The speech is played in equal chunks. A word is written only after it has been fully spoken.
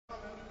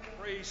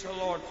Praise the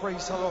Lord,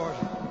 praise the Lord.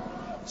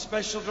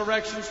 Special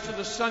directions to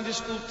the Sunday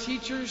school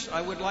teachers.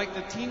 I would like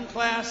the teen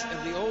class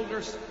and the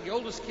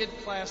oldest kid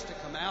class to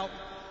come out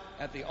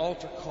at the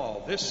altar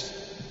call. This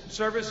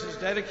service is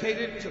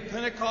dedicated to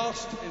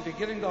Pentecost and to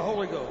getting the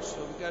Holy Ghost.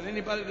 So if we've got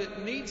anybody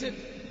that needs it,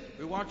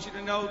 we want you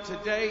to know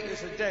today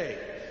is a day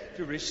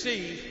to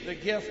receive the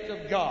gift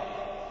of God.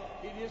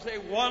 It is a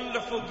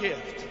wonderful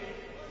gift.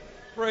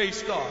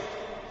 Praise God.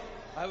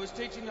 I was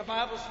teaching a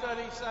Bible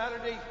study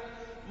Saturday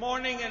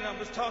morning, and I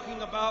was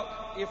talking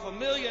about if a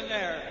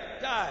millionaire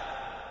died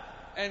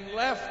and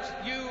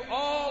left you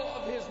all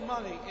of his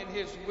money in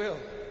his will,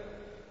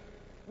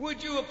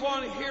 would you,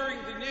 upon hearing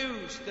the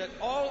news that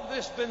all of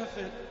this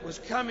benefit was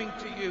coming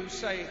to you,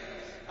 say,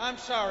 "I'm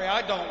sorry,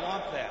 I don't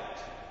want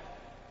that.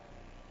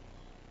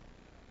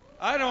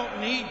 I don't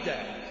need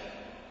that"?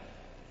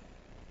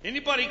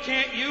 Anybody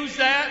can't use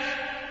that?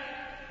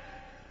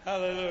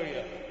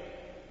 Hallelujah.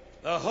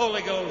 The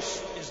Holy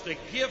Ghost is the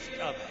gift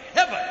of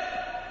heaven.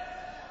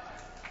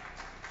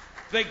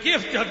 The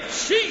gift of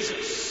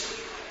Jesus.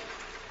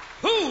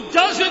 Who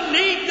doesn't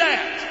need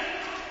that?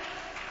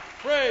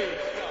 Praise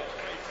God.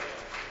 Praise God.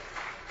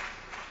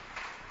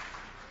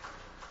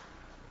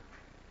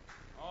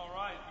 All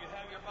right, if you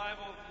have your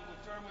Bible, you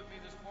will turn with me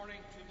this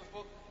morning to the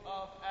book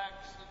of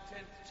Acts, the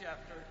 10th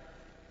chapter.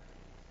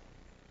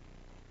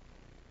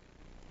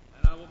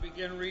 And I will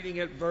begin reading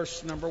at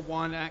verse number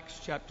 1, Acts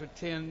chapter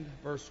 10,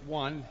 verse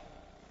 1.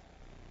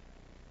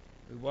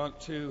 We want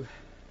to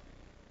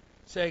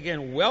say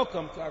again,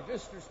 welcome to our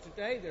visitors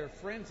today. They're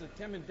friends of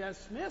Tim and Des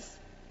Smith.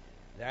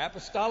 They're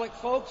apostolic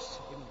folks,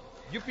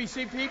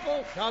 UPC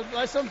people. God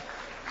bless them.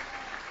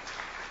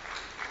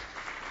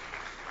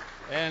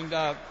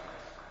 And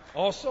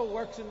also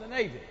works in the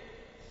Navy.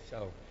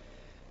 So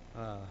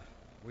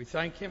we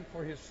thank him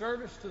for his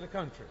service to the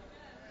country.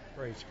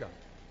 Praise God.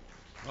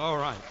 All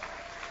right.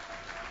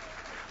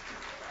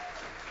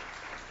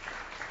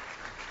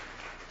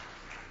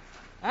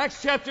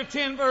 Acts chapter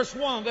 10, verse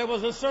 1. There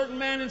was a certain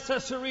man in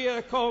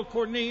Caesarea called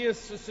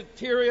Cornelius, a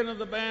centurion of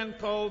the band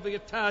called the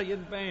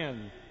Italian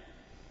Band.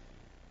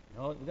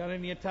 You got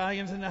any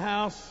Italians in the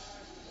house?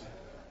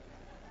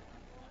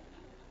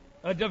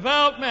 A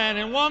devout man,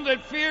 and one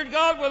that feared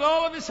God with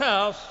all of his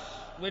house,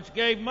 which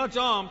gave much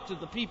alms to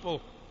the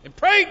people, and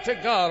prayed to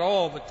God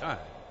all the time.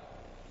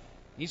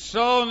 He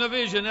saw in the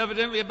vision,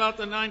 evidently about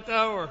the 9th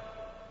hour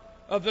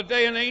of the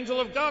day, an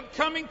angel of God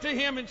coming to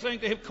him and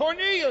saying to him,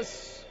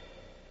 "Cornelius."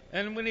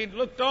 And when he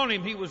looked on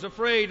him, he was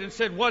afraid and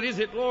said, "What is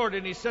it, Lord?"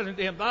 And he said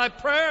unto him, "Thy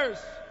prayers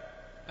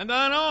and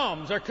thine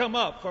alms are come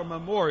up for a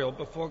memorial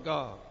before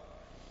God.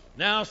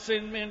 Now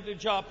send men to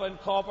Joppa and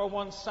call for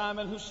one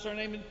Simon, whose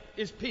surname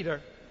is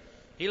Peter.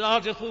 He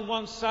lodgeth with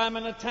one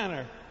Simon a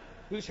tanner,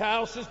 whose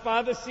house is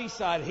by the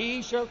seaside.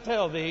 He shall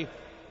tell thee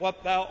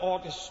what thou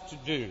oughtest to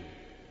do."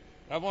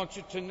 I want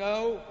you to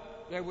know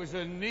there was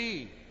a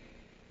need,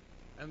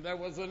 and there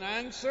was an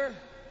answer,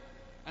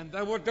 and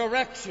there were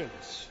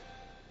directions.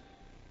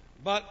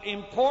 But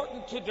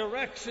important to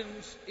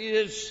directions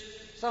is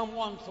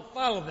someone to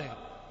follow them.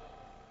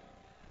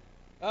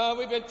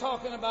 We've been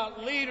talking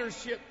about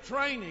leadership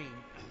training.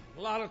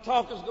 A lot of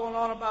talk is going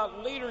on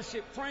about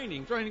leadership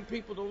training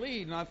people to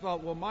lead. And I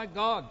thought, well, my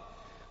God,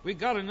 we've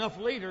got enough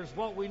leaders.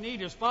 What we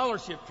need is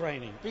followership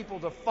training. People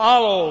to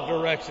follow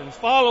directions,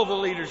 follow the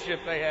leadership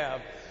they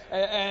have,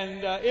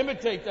 and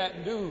imitate that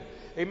and do.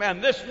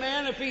 Amen. This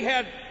man, if he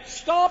had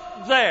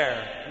stopped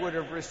there, would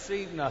have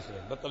received nothing.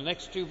 But the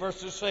next two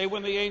verses say,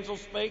 when the angel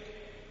spake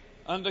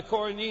unto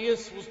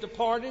Cornelius was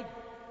departed,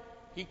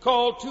 he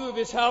called 2 of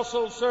his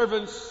household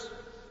servants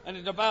and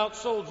a devout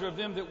soldier of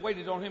them that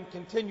waited on him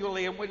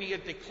continually. And when he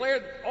had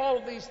declared all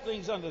these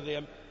things unto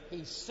them,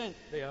 he sent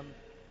them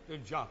to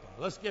Joppa.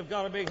 Let's give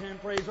God a big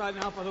hand praise right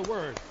now for the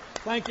word.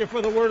 Thank you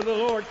for the word of the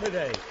Lord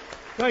today.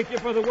 Thank you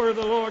for the word of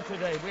the Lord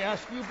today. We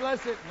ask you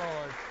bless it,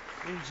 Lord,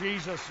 in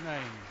Jesus'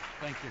 name.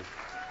 Thank you.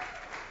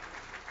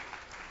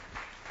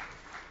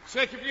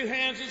 Shake a few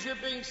hands as you're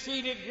being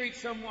seated. Greet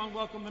someone.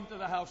 Welcome them to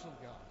the house of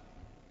God.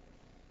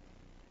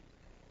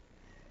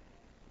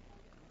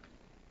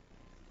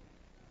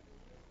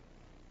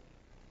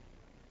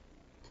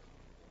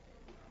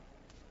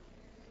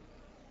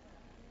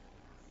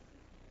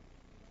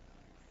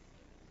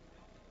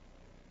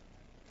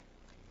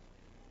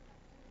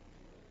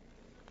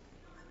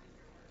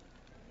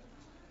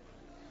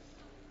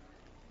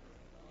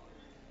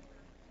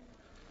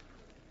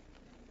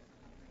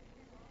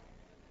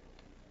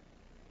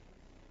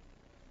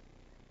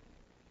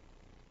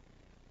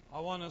 I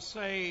want to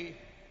say,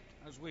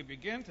 as we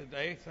begin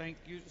today, thank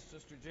you to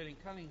Sister Jenny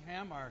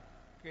Cunningham, our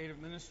Creative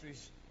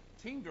Ministries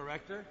team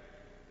director,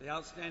 the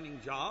outstanding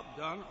job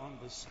done on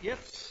the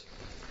skits.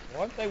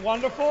 Weren't they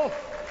wonderful?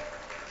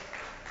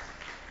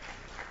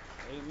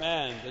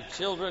 Amen. The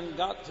children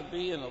got to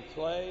be in a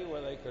play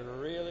where they could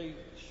really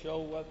show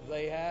what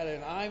they had,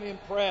 and I'm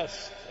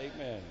impressed.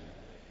 Amen.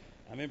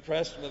 I'm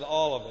impressed with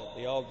all of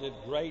it. They all did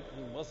great,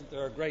 and wasn't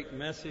there a great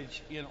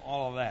message in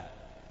all of that?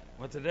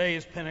 Well, today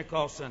is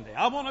Pentecost Sunday.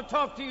 I want to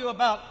talk to you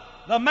about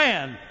the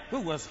man who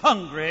was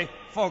hungry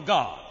for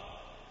God.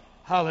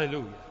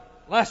 Hallelujah.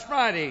 Last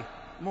Friday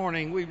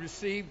morning, we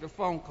received a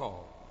phone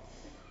call.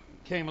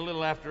 It came a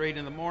little after 8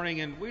 in the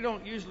morning, and we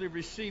don't usually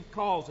receive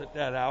calls at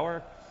that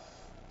hour.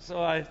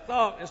 So I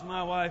thought, as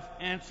my wife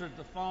answered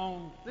the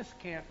phone, this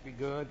can't be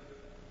good.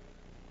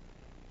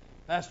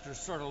 Pastors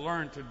sort of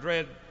learn to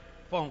dread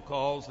phone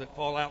calls that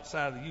fall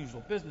outside of the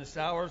usual business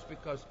hours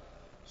because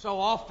so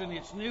often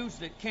it's news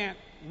that can't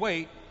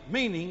wait,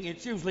 meaning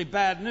it's usually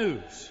bad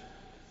news.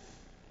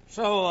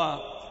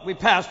 So we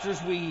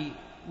pastors,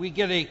 we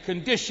get a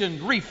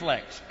conditioned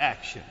reflex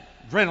action.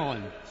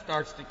 Adrenaline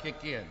starts to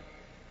kick in.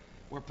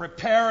 We're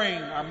preparing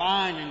our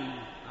mind and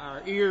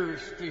our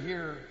ears to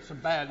hear some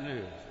bad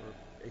news.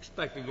 We're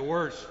expecting the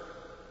worst.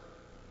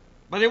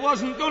 But it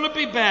wasn't going to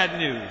be bad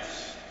news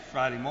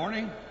Friday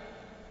morning.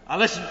 I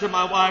listened to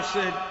my wife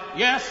said,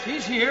 yes,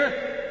 he's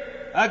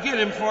here. I'll get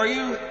him for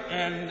you.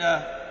 And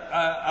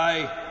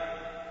I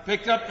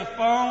picked up the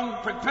phone,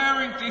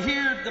 preparing to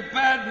hear the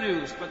bad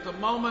news. But the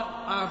moment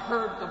I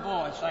heard the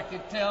voice, I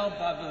could tell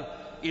by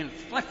the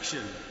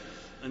inflection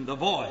and the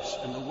voice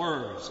and the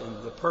words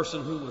and the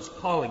person who was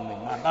calling me,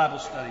 my Bible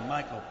study,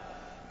 Michael,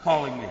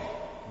 calling me,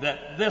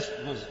 that this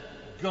was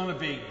going to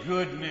be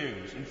good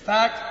news. In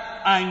fact,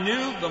 I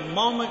knew the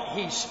moment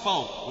he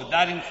spoke with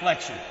that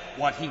inflection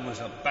what he was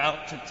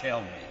about to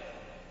tell me.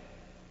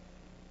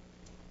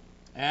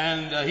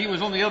 And he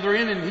was on the other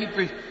end, and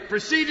he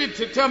proceeded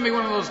to tell me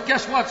one of those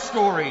guess what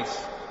stories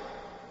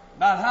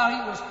about how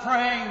he was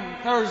praying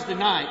Thursday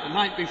night, the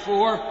night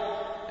before,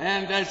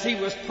 and as he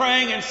was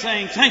praying and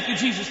saying, thank you,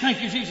 Jesus,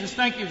 thank you, Jesus,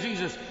 thank you,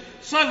 Jesus,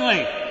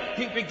 suddenly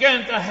he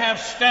began to have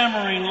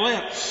stammering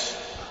lips.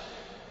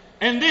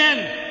 And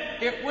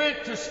then it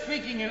went to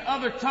speaking in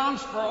other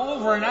tongues for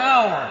over an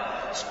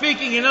hour,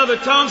 speaking in other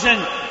tongues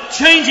and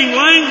changing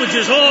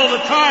languages all the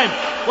time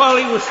while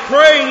he was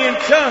praying in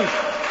tongues.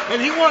 And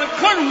he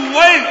couldn't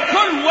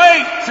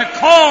wait to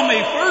call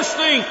me first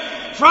thing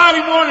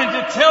Friday morning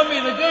to tell me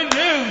the good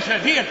news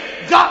that he had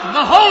gotten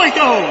the Holy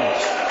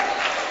Ghost.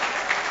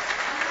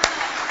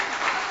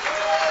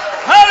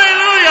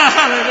 Hallelujah,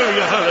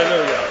 hallelujah,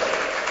 hallelujah.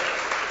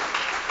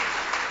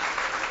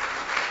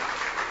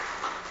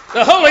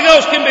 The Holy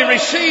Ghost can be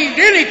received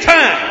any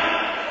time.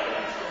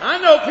 I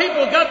know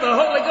people got the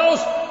Holy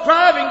Ghost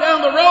driving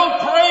down the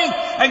road praying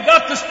and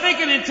got to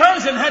speaking in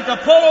tongues and had to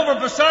pull over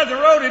beside the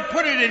road and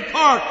put it in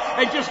park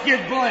and just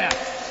get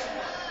blessed.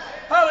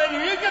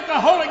 Hallelujah. You get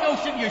the Holy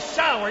Ghost in your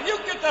shower. You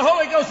get the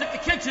Holy Ghost at the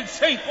kitchen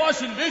sink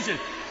washing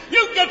dishes.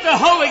 You get the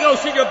Holy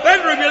Ghost in your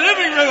bedroom, your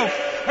living room.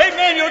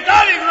 Amen. Your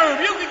dining room.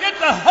 You can get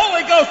the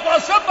Holy Ghost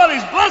while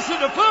somebody's blessing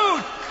the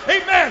food.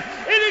 Amen.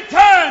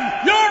 Anytime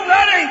you're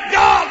ready,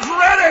 God's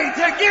ready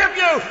to give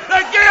you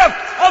the gift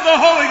of the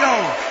Holy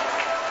Ghost.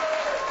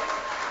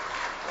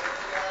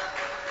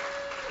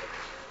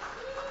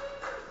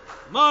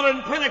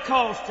 Modern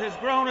Pentecost has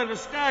grown at a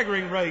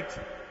staggering rate.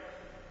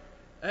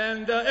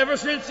 And ever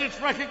since its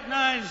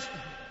recognized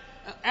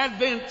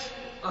advent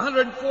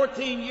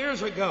 114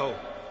 years ago.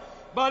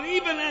 But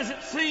even as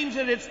it seems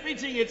that it's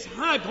reaching its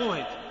high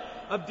point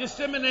of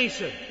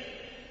dissemination,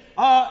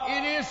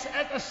 it is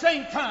at the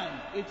same time,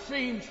 it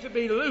seems to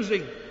be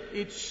losing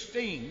its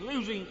steam,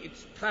 losing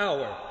its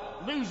power,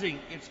 losing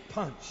its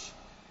punch.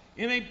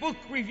 In a book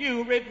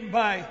review written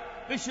by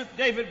Bishop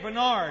David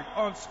Bernard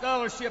on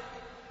scholarship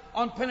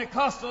on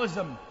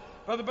Pentecostalism,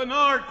 Brother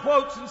Bernard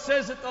quotes and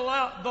says that the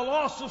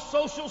loss of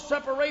social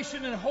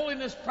separation and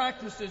holiness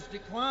practices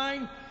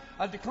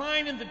a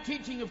decline in the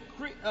teaching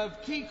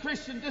of key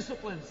Christian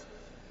disciplines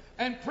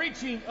and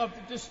preaching of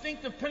the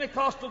distinctive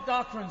Pentecostal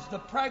doctrines, the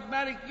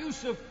pragmatic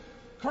use of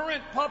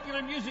current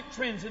popular music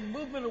trends and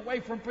movement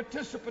away from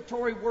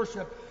participatory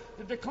worship,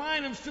 the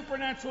decline of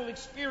supernatural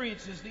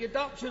experiences, the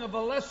adoption of a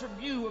lesser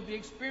view of the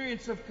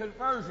experience of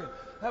conversion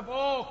have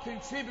all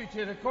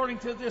contributed, according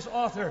to this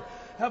author,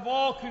 have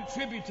all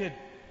contributed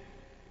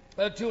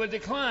to a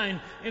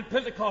decline in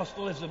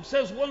Pentecostalism.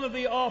 Says one of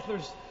the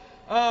authors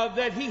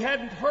that he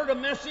hadn't heard a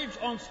message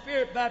on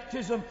spirit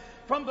baptism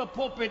from the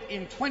pulpit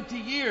in 20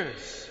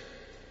 years.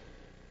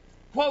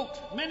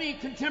 Quote, many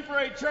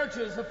contemporary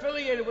churches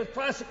affiliated with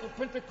classical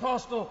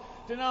Pentecostal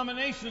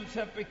denominations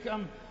have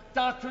become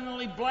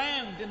doctrinally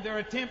bland in their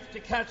attempts to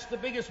catch the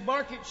biggest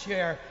market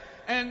share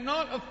and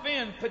not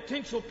offend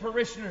potential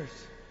parishioners.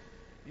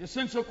 The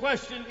essential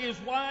question is,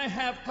 why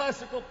have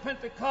classical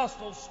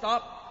Pentecostals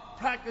stopped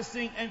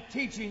practicing and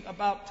teaching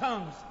about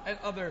tongues and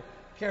other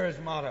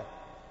charismata?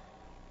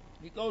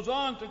 He goes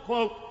on to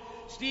quote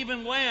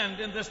Stephen Land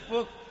in this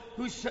book,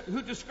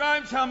 who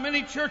describes how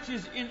many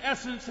churches in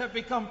essence have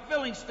become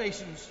filling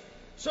stations,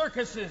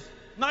 circuses,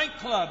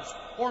 nightclubs,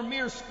 or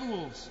mere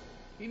schools.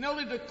 He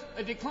noted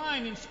a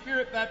decline in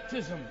spirit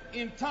baptism,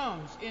 in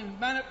tongues, in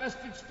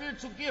manifested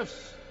spiritual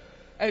gifts,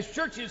 as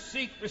churches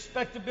seek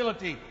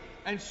respectability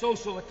and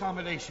social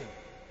accommodation.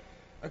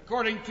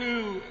 According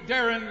to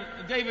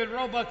David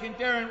Roebuck and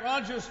Darren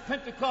Rogers,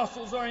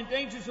 Pentecostals are in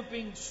danger of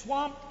being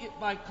swamped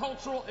by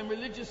cultural and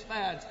religious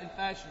fads and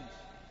fashions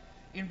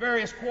in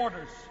various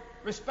quarters.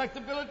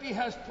 Respectability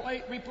has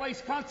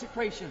replaced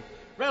consecration.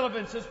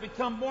 relevance has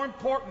become more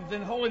important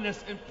than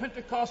holiness, and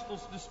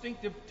Pentecostal's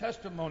distinctive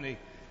testimony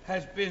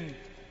has been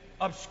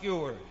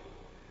obscured.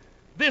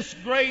 This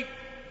great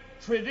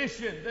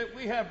tradition that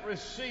we have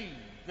received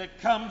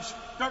that comes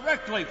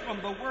directly from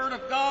the Word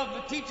of God,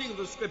 the teaching of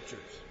the Scriptures,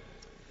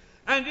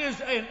 and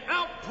is an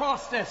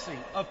outprocessing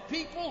of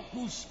people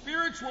whose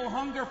spiritual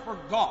hunger for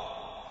God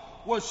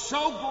was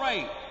so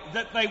great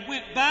that they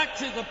went back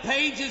to the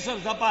pages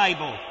of the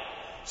Bible,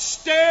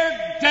 stared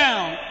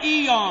down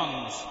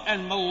eons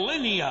and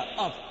millennia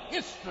of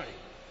history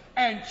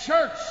and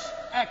church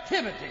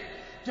activity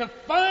to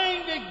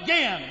find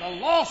again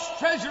the lost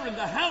treasure in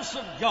the house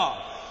of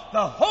God,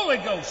 the Holy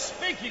Ghost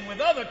speaking with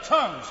other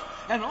tongues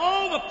and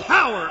all the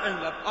power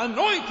and the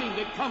anointing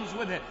that comes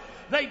with it.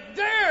 They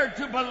dared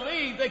to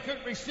believe they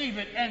could receive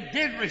it, and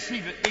did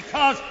receive it,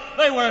 because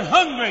they were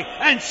hungry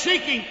and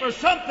seeking for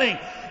something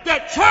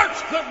that church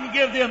couldn't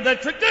give them,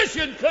 that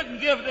tradition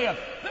couldn't give them,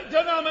 that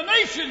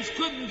denominations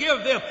couldn't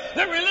give them,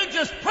 that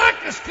religious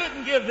practice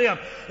couldn't give them.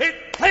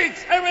 It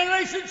takes a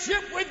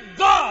relationship with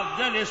God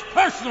that is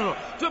personal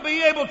to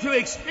be able to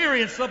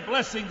experience the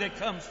blessing that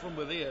comes from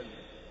within.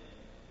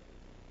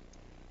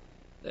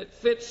 That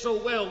fits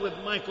so well with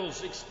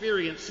Michael's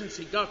experience since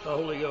he got the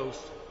Holy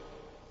Ghost.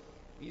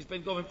 He's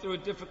been going through a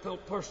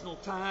difficult personal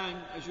time,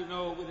 as you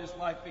know, with his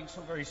wife being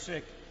so very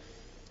sick.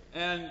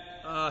 And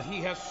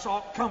he has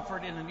sought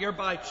comfort in a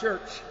nearby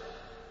church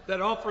that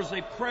offers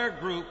a prayer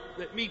group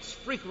that meets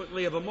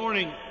frequently of a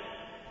morning.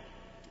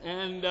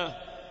 And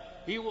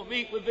he will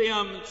meet with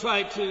them and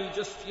try to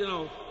just, get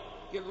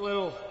a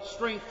little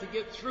strength to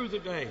get through the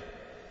day.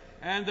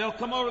 And they'll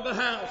come over to the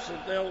house and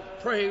they'll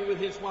pray with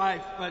his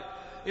wife. But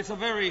it's a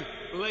very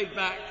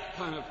laid-back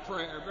kind of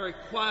prayer, very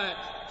quiet,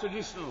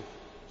 traditional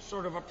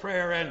sort of a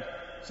prayer. And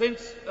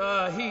since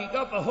he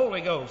got the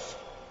Holy Ghost,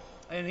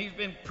 and he's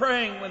been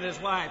praying with his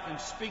wife and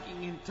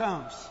speaking in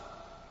tongues.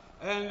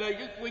 And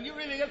when you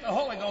really get the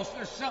Holy Ghost,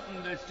 there's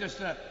something that's just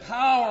a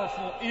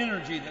powerful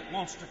energy that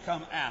wants to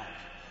come out.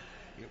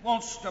 It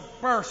wants to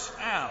burst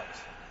out.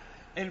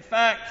 In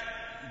fact,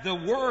 the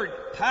word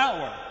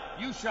power,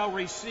 you shall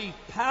receive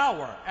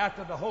power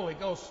after the Holy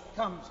Ghost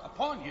comes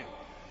upon you,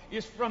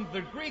 is from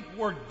the Greek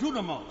word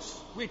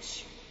dunamos,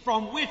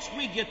 from which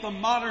we get the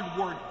modern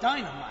word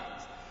dynamite.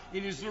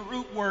 It is the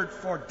root word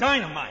for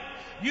dynamite.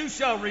 You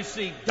shall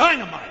receive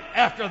dynamite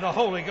after the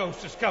Holy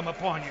Ghost has come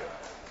upon you.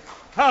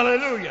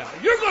 Hallelujah.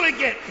 You're going to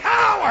get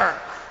power.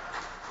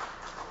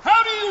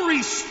 How do you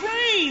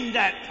restrain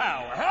that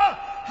power?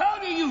 How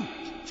do you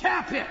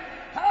tap it?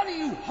 How do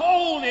you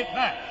hold it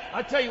back?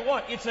 I tell you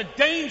what, it's a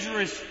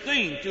dangerous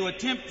thing to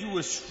attempt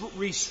to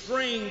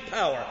restrain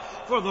power.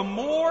 For the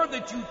more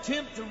that you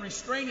attempt to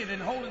restrain it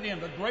and hold it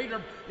in, the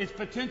greater its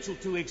potential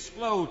to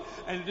explode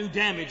and do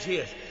damage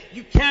is.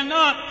 You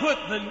cannot put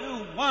the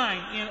new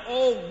wine in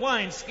old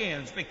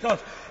wineskins, because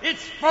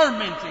it's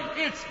fermenting.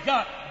 It's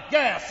got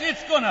gas.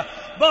 It's going to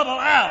bubble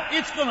out.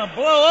 It's going to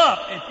blow up.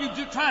 If you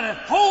do try to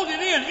hold it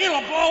in,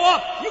 it'll blow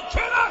up. You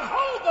cannot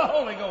hold the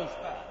Holy Ghost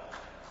back.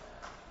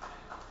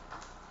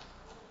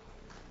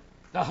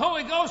 The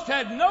Holy Ghost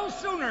had no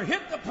sooner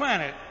hit the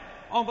planet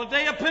on the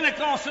day of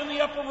Pentecost in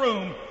the upper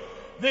room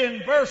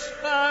than verse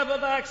 5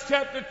 of Acts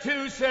chapter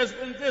 2 says,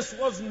 when this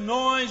was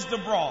noised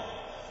abroad.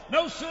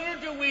 No sooner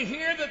do we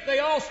hear that they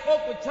all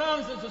spoke with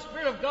tongues as the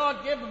Spirit of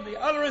God gave them the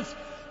utterance,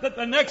 that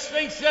the next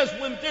thing says,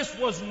 when this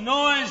was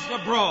noised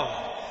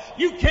abroad.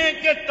 You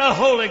can't get the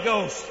Holy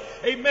Ghost,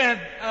 amen,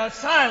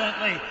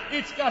 silently.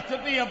 It's got to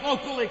be a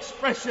vocal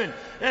expression,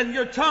 and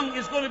your tongue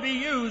is going to be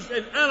used,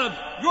 and out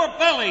of your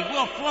belly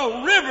will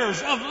flow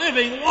rivers of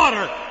living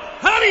water.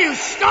 How do you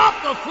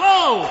stop the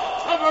flow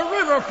of a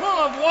river full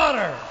of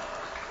water?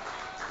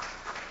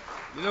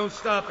 You don't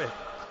stop it.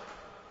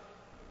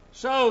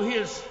 So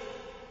his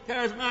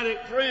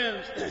charismatic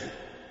friends,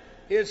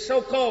 his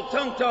so-called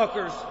tongue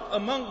talkers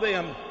among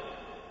them,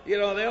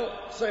 they'll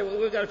say, well,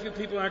 we've got a few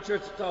people in our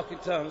church that talk in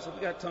tongues, so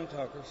we've got tongue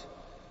talkers.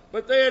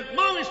 But they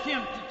admonished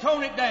him to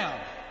tone it down.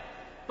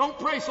 Don't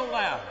pray so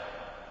loud.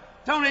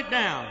 Tone it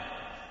down.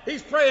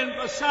 He's praying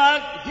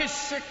beside his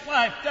sick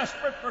wife,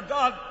 desperate for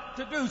God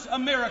to do a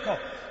miracle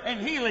and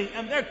healing.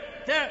 And they're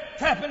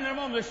tapping him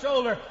on the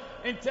shoulder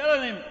and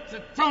telling him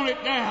to tone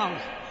it down.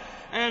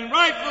 And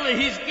rightfully,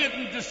 he's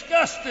getting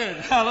disgusted.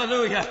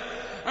 Hallelujah.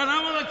 And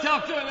I want to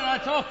talk to him, and I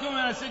talked to him,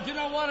 and I said, you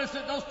know what? I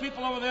said, those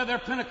people over there, they're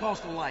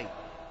Pentecostal light.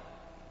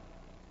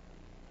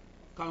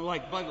 Kind of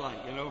like Bud Light,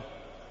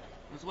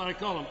 That's what I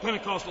call them,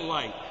 Pentecostal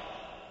light.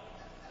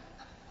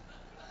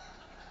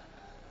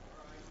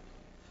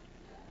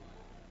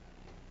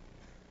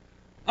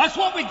 That's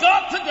what we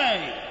got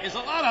today, is a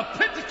lot of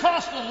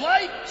Pentecostal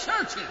light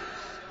churches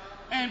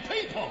and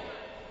people.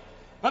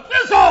 But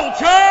this old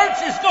church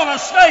is going to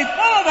stay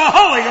full of the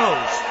Holy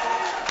Ghost.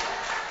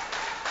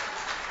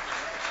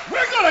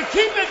 We're going to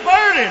keep it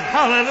burning.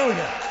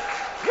 Hallelujah.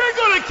 We're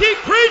going to keep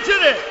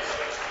preaching it.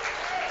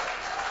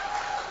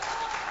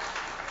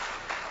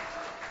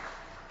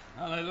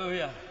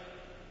 Hallelujah.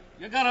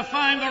 You got to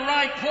find the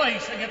right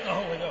place to get the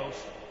Holy Ghost.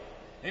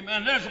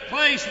 Amen. There's a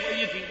place where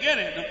you can get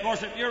it. And of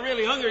course, if you're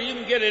really hungry, you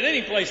can get it.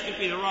 Any place can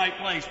be the right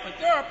place. But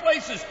there are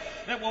places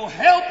that will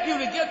help you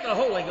to get the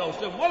Holy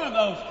Ghost. And one of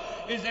those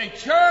is a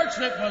church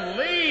that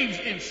believes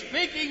in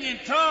speaking in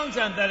tongues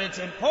and that it's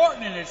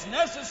important and it's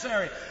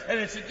necessary and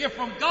it's a gift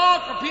from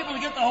God for people to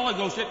get the Holy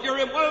Ghost. If you're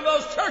in one of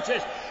those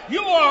churches,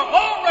 you are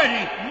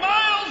already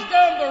miles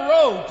down the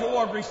road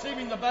toward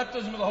receiving the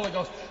baptism of the Holy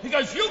Ghost,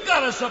 because you've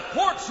got a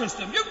support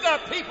system. You've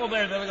got people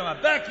there that are going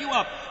to back you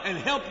up and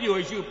help you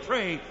as you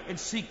pray and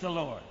seek the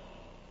Lord.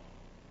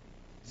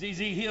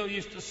 Z.Z. Hill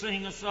used to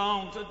sing a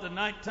song that the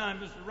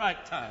nighttime is the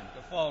right time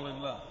to fall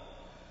in love.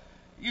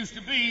 It used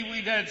to be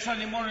we'd had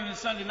Sunday morning and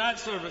Sunday night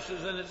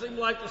services, and it seemed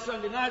like the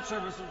Sunday night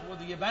services were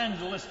the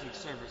evangelistic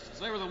services.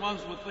 They were the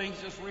ones where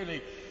things just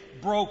really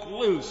broke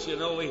loose. You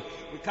know, we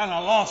kind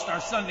of lost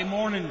our Sunday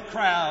morning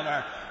crowd,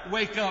 our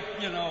wake up,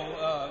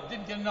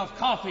 didn't get enough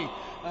coffee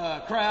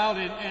crowd,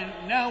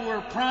 and now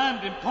we're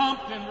primed and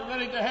pumped and we're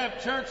ready to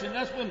have church, and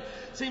that's when it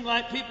seemed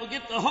like people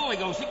get the Holy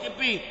Ghost. It could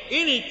be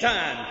any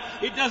time.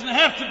 It doesn't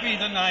have to be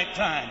the night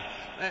time.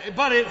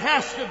 But it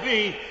has to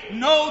be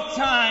no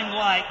time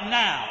like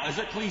now, as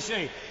a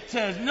cliche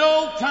says,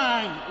 no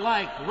time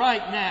like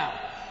right now.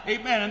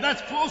 Amen. And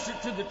that's closer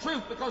to the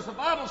truth, because the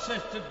Bible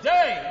says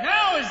today,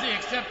 now is the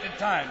accepted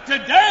time.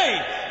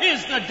 Today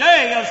is the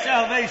day of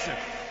salvation.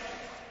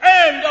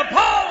 And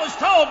Paul was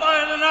told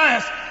by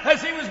Ananias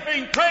as he was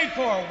being prayed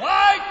for,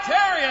 "Why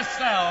tarriest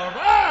thou?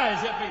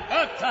 Arise and be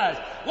baptized.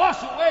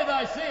 Wash away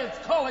thy sins,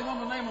 calling on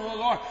the name of the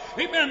Lord."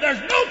 Amen.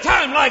 There's no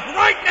time like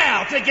right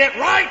now to get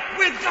right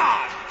with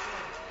God.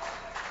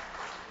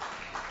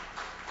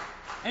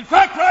 In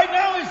fact, right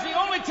now is the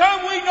only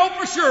time we know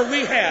for sure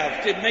we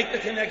have to make the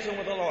connection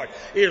with the Lord,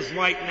 is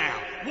right now.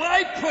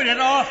 Why put it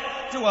off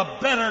to a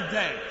better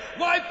day?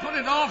 Why put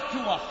it off to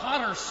a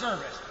hotter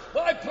service?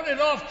 Why put it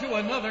off to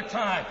another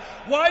time?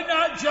 Why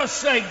not just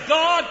say,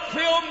 "God,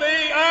 fill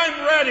me,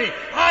 I'm ready.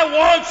 I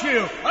want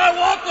you. I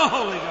want the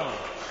Holy Ghost."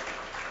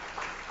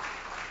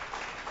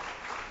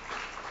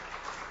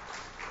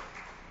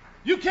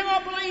 You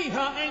cannot believe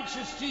how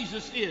anxious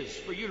Jesus is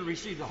for you to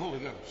receive the Holy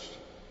Ghost.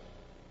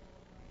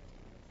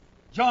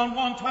 John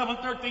 1:12 and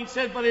 13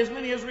 said, "But as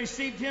many as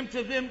received him,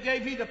 to them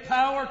gave he the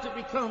power to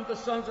become the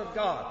sons of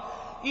God,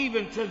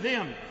 even to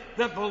them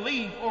that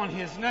believe on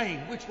his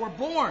name, which were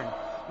born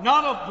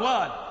not of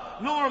blood,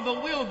 nor of the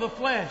will of the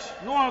flesh,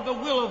 nor of the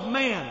will of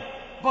man,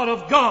 but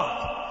of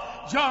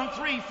God." John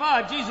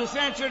 3:5, Jesus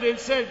answered and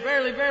said,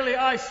 "Verily, verily,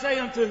 I say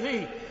unto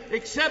thee,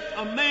 except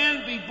a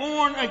man be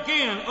born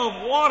again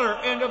of water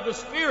and of the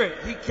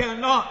Spirit, he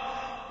cannot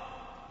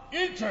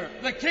enter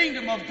the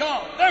kingdom of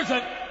God." There's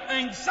an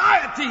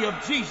anxiety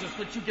of Jesus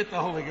that you get the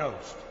Holy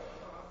Ghost.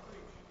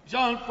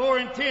 John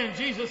 4:10,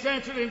 Jesus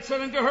answered and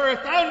said unto her,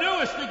 "If thou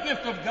knewest the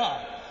gift of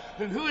God,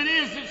 and who it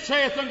is that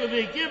saith unto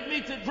thee, Give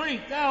me to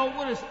drink, thou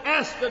wouldest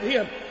ask of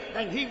him,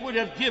 and he would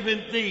have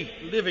given thee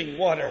living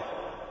water."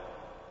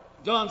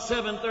 John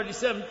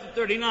 7:37 to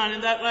 39,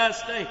 in that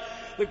last day,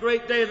 the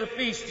great day of the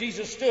feast,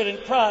 Jesus stood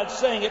and cried,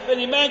 saying, "If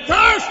any man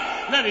thirst,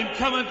 let him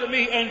come unto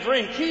me and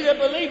drink. He that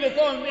believeth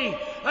on me,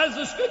 as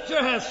the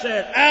Scripture hath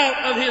said,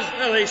 out of his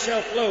belly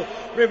shall flow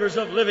rivers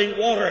of living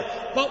water."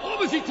 But what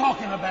was he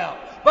talking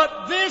about?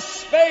 "But this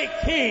spake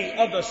he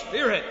of the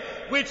Spirit,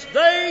 which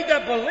they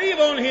that believe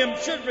on him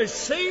should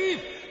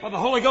receive." For the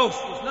Holy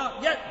Ghost was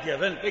not yet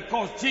given,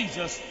 because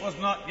Jesus was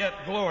not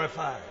yet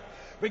glorified.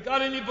 We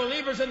got any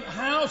believers in the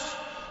house?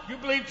 You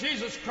believe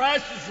Jesus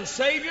Christ is the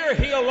Savior?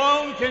 He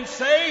alone can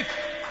save.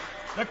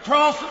 The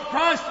cross of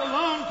Christ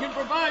alone can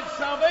provide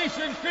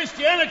salvation.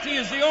 Christianity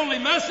is the only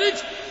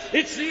message.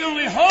 It's the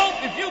only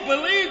hope. If you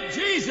believe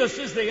Jesus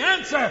is the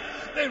answer,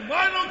 then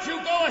why don't you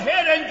go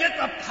ahead and get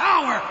the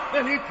power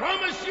that he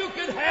promised you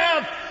could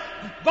have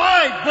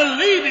by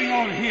believing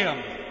on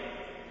him?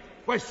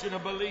 Question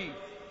of belief.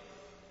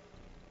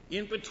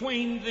 In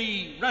between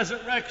the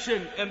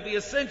resurrection and the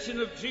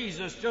ascension of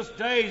Jesus, just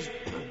days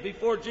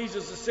before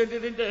Jesus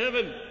ascended into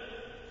heaven,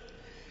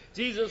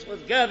 Jesus was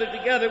gathered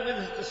together with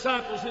his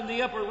disciples in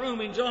the upper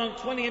room in John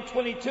 20 and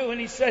 22, and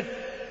he said,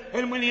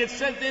 and when he had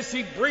said this,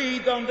 he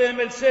breathed on them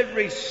and said,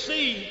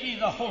 "Receive ye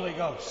the Holy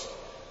Ghost."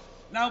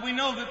 Now we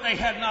know that they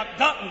had not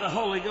gotten the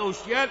Holy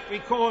Ghost yet,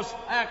 because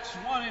Acts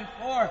 1 and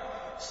 4,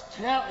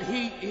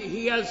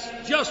 he has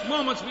just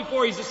moments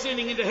before he's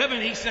ascending into heaven,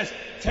 he says,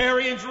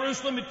 "Tarry in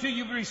Jerusalem until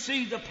you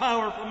receive the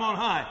power from on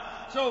high."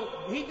 So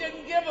he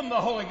didn't give them the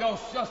Holy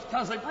Ghost just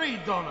because they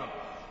breathed on them.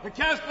 The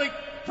Catholic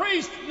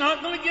priest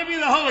not going to give you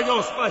the Holy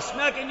Ghost by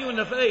smacking you in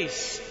the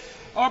face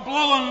or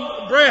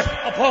blowing breath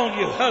upon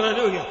you.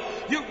 Hallelujah.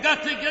 You've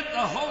got to get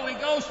the Holy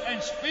Ghost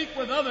and speak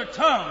with other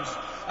tongues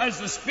as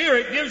the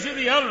Spirit gives you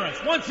the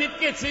utterance. Once it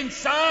gets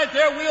inside,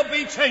 there will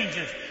be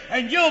changes.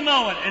 And you'll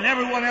know it, and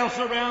everyone else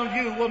around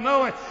you will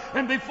know it.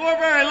 And before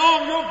very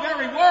long, your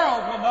very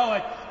world will know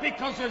it,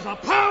 because there's a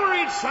power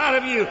inside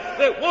of you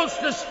that wants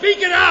to speak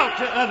it out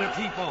to other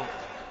people.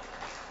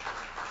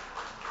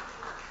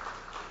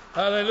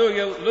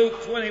 Hallelujah.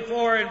 Luke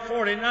 24 and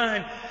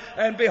 49.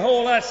 And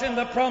behold, I send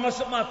the promise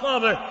of my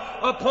Father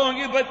upon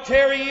you, but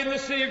tarry in the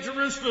city of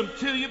Jerusalem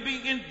till you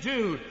be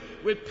endued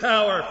with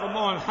power from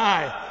on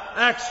high.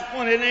 Acts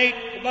 1 and 8,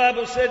 the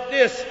Bible said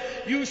this: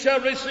 you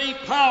shall receive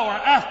power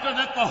after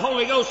that the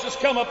Holy Ghost has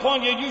come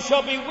upon you. You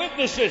shall be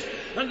witnesses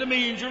unto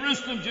me in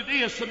Jerusalem,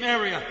 Judea,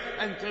 Samaria,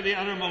 and to the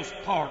uttermost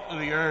part of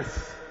the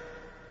earth.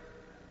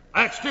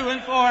 Acts 2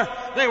 and 4,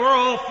 they were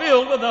all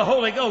filled with the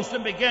Holy Ghost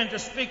and began to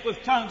speak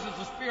with tongues as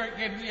the Spirit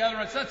gave them the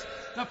utterance. That's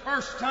the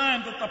first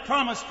time that the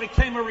promise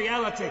became a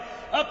reality.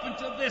 Up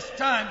until this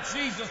time,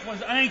 Jesus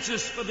was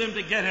anxious for them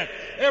to get it.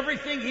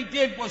 Everything he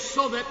did was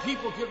so that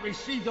people could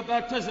receive the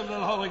baptism of the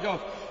Holy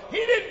Ghost. He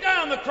didn't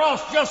die on the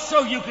cross just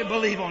so you could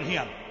believe on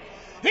him.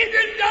 He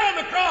didn't die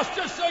on the cross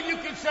just so you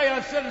could say,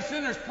 I've said a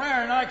sinner's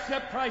prayer and I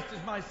accept Christ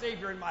as my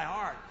Savior in my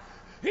heart.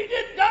 He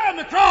didn't die on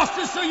the cross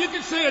just so you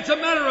could say it's a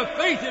matter of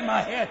faith in my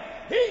head.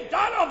 He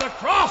died on the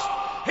cross.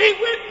 He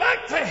went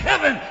back to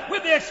heaven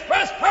with the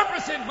express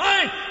purpose in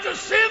mind to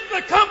send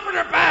the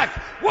Comforter back.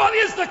 What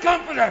is the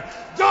Comforter?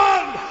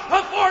 John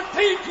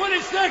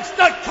 14:26,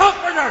 the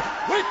Comforter,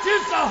 which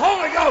is the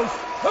Holy Ghost,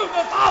 whom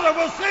the Father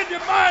will send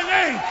in my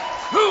name.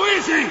 Who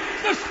is he?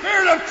 The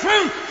Spirit of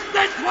truth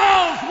that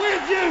dwells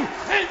with you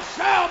and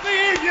shall be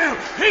in you.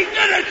 He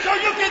did it so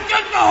you can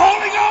get the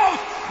Holy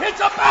Ghost.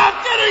 It's about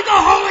getting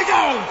the Holy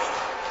Ghost.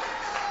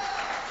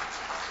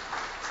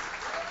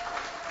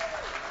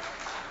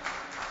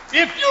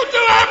 If you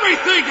do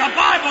everything the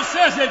Bible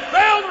says and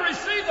fail to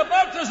receive the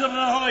baptism of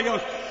the Holy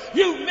Ghost,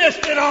 you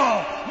missed it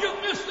all.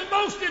 You missed the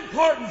most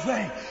important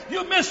thing.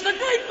 You missed the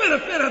great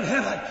benefit of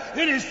heaven.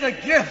 It is the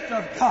gift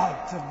of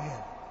God to men.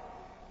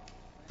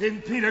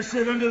 Then Peter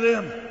said unto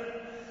them,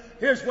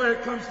 here's where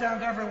it comes down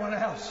to everyone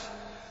else.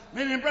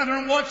 Men and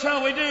brethren, what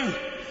shall we do?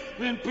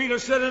 Then Peter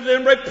said unto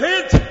them,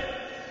 repent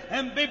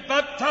and be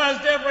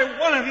baptized every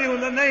one of you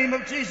in the name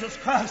of Jesus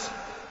Christ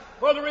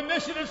for the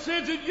remission of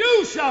sins, and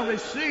you shall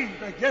receive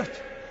the gift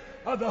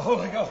of the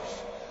Holy Ghost.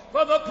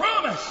 For the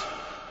promise,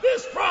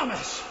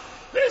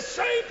 this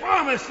same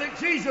promise that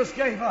Jesus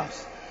gave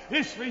us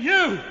is for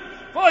you,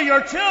 for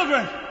your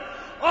children,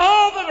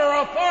 all that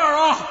are afar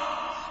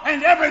off,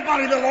 and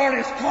everybody the Lord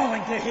is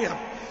calling to him.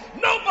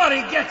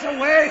 Nobody gets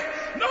away.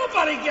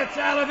 Nobody gets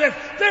out of it.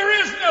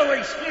 There is no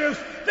excuse.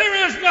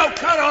 There is no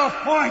cutoff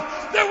point.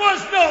 There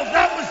was no,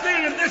 that was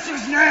then and this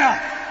is now.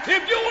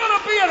 If you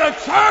want to be in a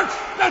church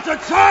that's a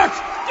church,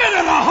 get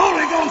in a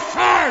Holy Ghost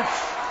church.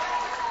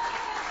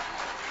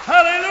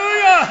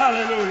 Hallelujah,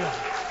 hallelujah.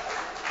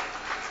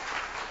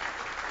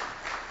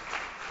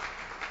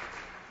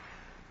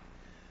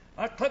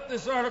 I clipped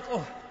this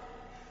article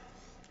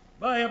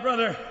by a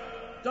brother,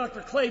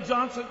 Dr. Clay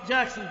Jackson.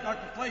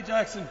 Dr. Clay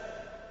Jackson.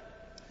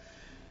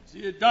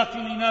 He's a doctor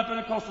in the United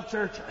Pentecostal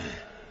Church.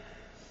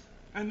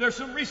 And there's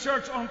some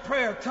research on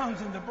prayer,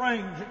 tongues, and the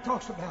brain that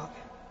talks about.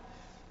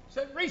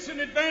 Said recent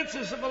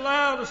advances have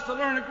allowed us to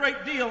learn a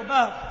great deal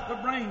about the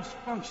brain's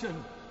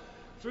function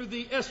through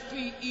the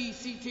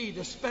SPECT,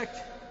 the SPECT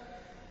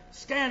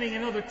scanning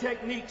and other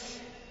techniques.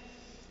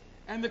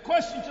 And the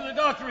question to the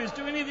doctor is,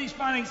 do any of these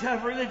findings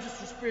have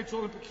religious or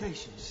spiritual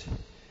implications?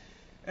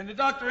 And the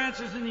doctor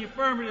answers in the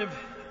affirmative,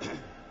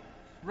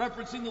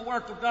 referencing the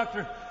work of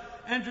Dr.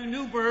 Andrew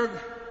Newberg,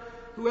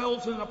 who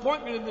holds an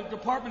appointment in the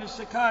Department of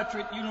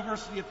Psychiatry at the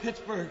University of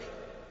Pittsburgh.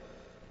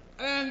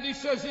 And he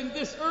says, in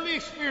this early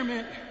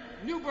experiment,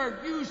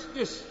 Newberg used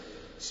this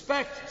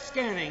SPECT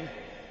scanning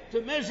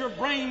to measure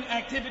brain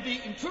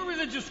activity in two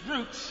religious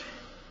groups.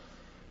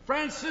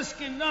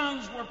 Franciscan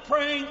nuns were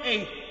praying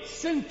a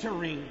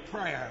centering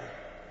prayer,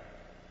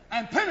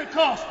 and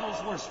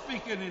Pentecostals were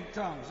speaking in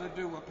tongues.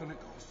 They do what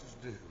Pentecostals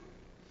do.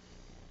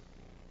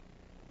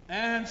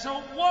 And so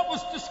what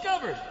was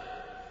discovered?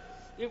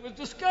 It was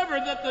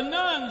discovered that the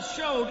nuns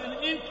showed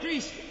an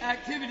increased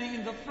activity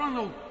in the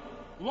frontal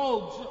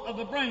lobes of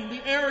the brain,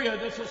 the area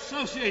that's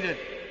associated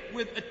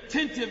with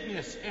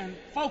attentiveness and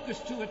focus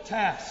to a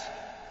task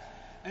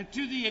and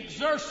to the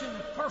exertion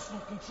of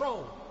personal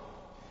control.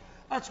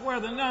 That's where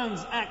the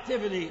nuns'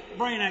 activity,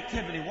 brain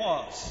activity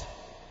was.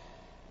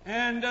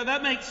 And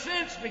that makes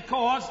sense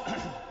because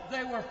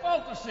they were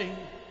focusing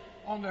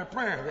on their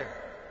prayer there.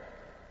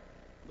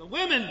 The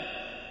women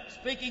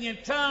speaking in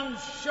tongues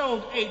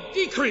showed a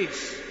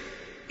decrease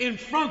in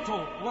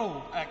frontal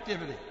lobe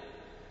activity.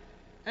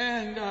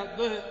 And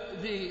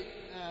the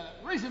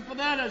reason for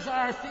that is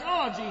our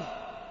theology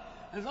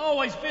has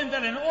always been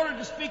that in order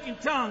to speak in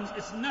tongues,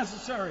 it's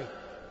necessary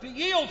to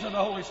yield to the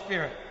Holy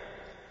Spirit,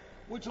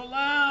 which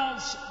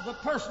allows the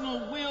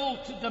personal will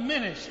to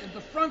diminish. And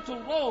the frontal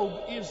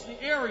lobe is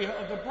the area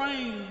of the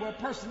brain where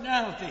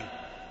personality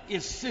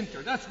is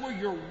centered. That's where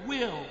your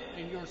will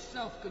and your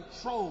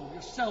self-control,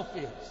 your self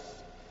is.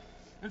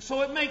 And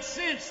so it makes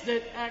sense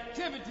that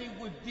activity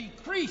would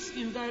decrease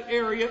in that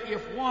area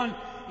if one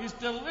is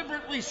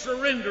deliberately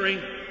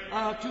surrendering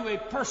to a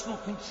personal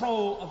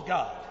control of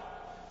God.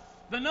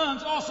 The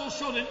nuns also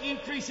showed an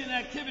increase in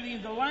activity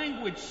in the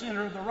language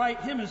center of the right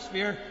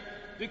hemisphere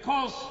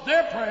because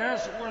their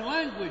prayers were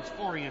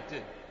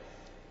language-oriented.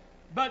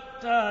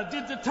 But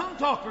did the tongue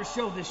talkers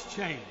show this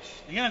change?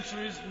 The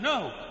answer is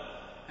no.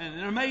 And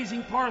an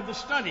amazing part of the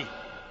study,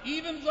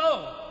 even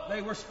though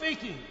they were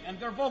speaking and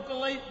their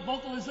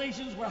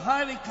vocalizations were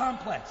highly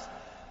complex,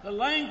 the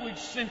language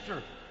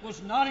center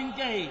was not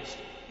engaged,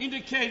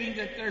 indicating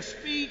that their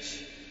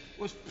speech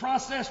was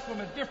processed from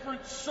a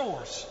different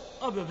source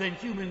other than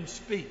human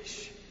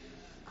speech.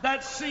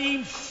 That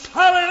seems,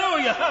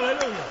 hallelujah,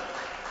 hallelujah.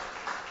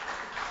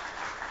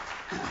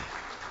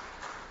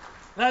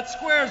 That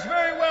squares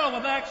very well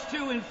with Acts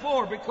 2 and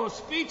 4, because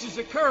speech is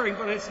occurring,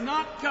 but it's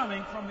not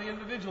coming from the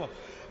individual.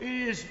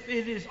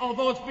 It is,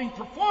 although it's being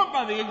performed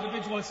by the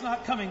individual, it's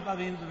not coming by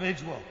the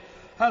individual.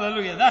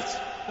 Hallelujah. That's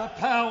the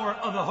power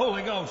of the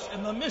Holy Ghost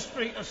and the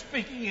mystery of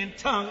speaking in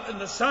tongue and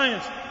the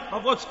science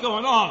of what's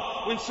going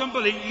on when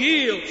somebody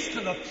yields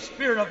to the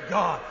Spirit of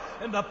God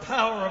and the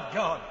power of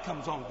God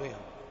comes on them.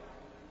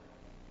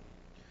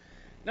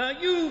 Now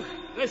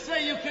they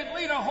say you can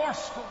lead a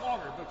horse to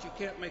water, but you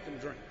can't make him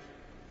drink.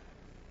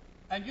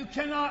 And you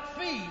cannot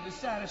feed a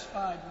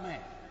satisfied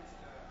man.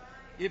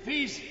 If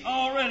he's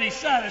already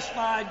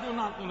satisfied, you're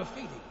not going to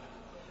feed him.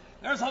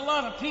 There's a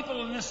lot of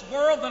people in this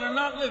world that are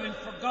not living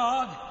for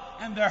God,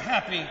 and they're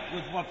happy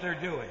with what they're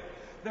doing.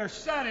 They're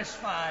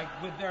satisfied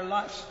with their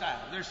lifestyle.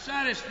 They're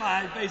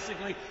satisfied,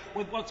 basically,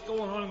 with what's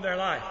going on in their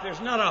life.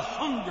 There's not a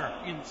hunger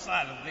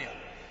inside of them.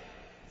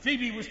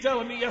 Phoebe was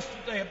telling me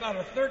yesterday about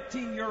a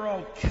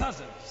 13-year-old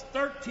cousin. He's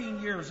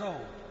 13 years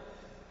old.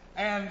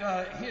 And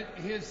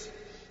his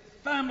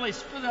family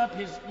split up.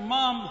 His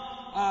mom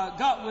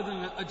got with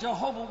a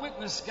Jehovah's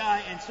Witness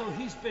guy, and so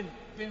he's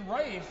been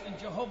raised in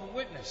Jehovah's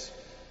Witness.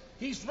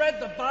 He's read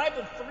the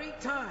Bible 3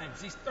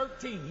 times. He's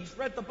 13. He's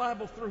read the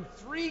Bible through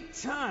 3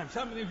 times.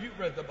 How many of you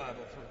read the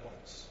Bible through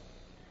once?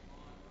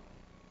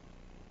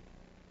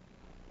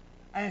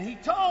 And he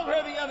told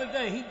her the other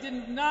day he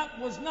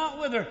was not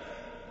with her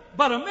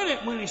but a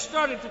minute when he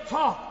started to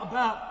talk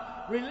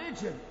about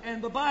religion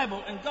and the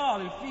Bible and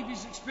God and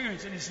Phoebe's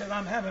experience. And he said,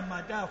 I'm having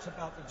my doubts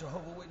about the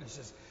Jehovah's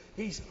Witnesses.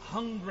 He's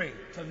hungry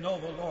to know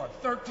the Lord.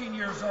 13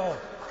 years old.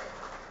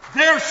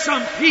 There's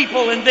some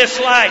people in this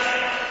life.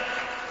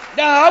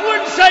 Now, I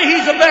wouldn't say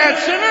he's a bad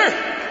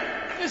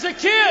sinner. He's a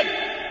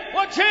kid.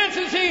 What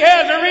chances he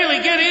has to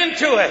really get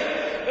into it?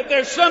 But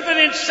there's something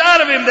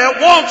inside of him that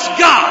wants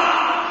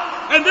God.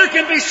 And there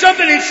can be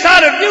something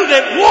inside of you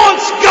that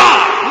wants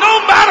God. No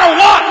matter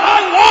what, I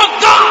want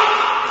God.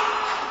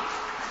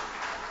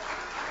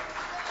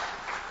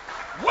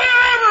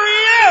 Wherever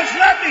he is,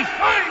 let me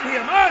find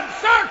him. I'm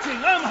searching.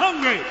 I'm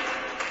hungry.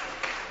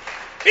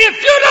 If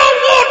you don't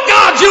want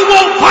God, you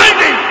won't find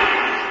him.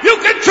 You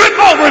can trip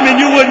over him and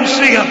you wouldn't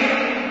see him.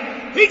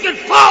 He could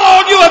fall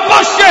on you and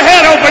bust your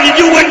head open and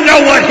you wouldn't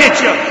know what hit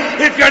you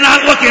if you're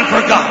not looking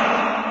for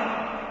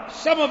God.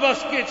 Some of us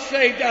get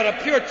saved out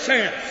of pure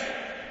chance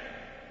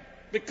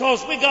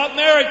because we got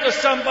married to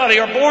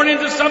somebody or born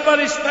into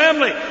somebody's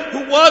family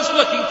who was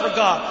looking for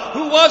God,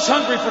 who was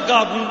hungry for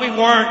God when we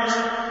weren't.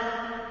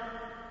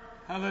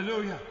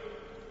 Hallelujah.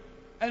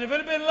 And if it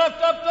had been left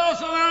up to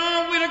us on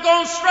our own, we'd have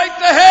gone straight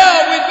to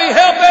hell. We'd be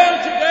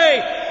hell-bound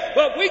today.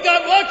 But we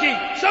got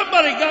lucky.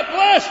 Somebody got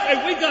blessed,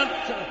 and we got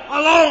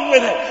along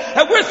with it.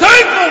 And we're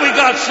thankful we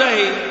got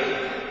saved.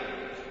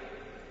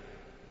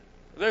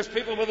 There's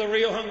people with a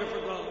real hunger for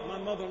God. My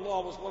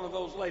mother-in-law was one of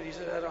those ladies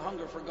that had a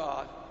hunger for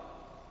God.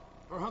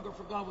 Her hunger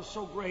for God was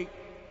so great,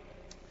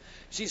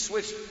 she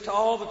switched to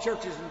all the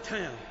churches in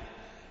town,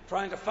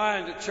 trying to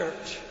find a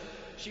church.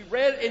 She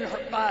read in her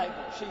Bible.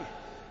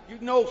 You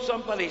know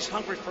somebody's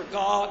hungry for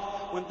God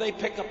when they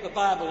pick up the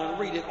Bible and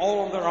read it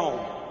all on their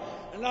own.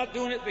 They're not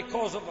doing it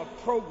because of a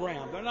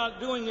program. They're not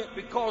doing it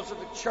because of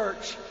a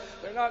church.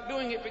 They're not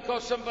doing it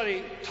because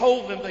somebody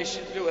told them they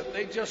should do it.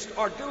 They just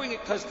are doing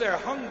it because they're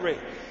hungry.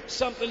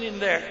 Something in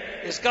there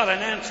has got an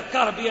answer.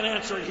 Got to be an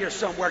answer in here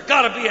somewhere.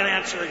 Got to be an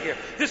answer in here.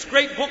 This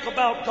great book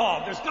about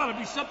God. There's got to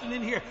be something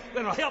in here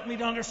that'll help me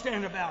to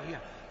understand about Him.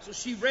 So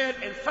she read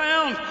and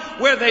found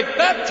where they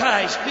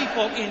baptized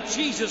people in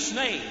Jesus'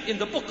 name in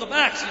the book of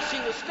Acts. And she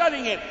was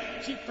studying it.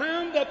 She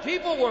found that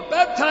people were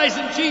baptized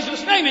in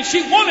Jesus' name, and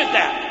she wanted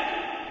that.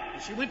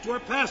 She went to her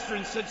pastor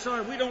and said,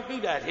 sorry, we don't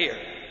do that here.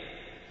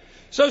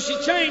 So she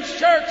changed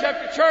church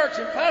after church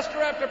and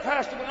pastor after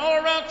pastor, went all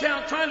around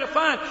town trying to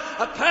find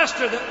a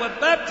pastor that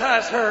would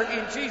baptize her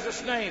in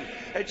Jesus' name.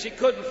 And she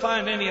couldn't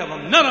find any of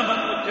them. None of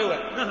them would do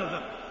it. None of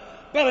them.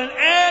 But an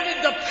ad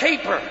in the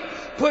paper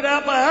put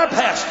out by our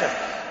pastor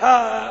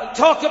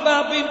talked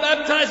about being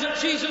baptized in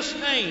Jesus'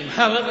 name.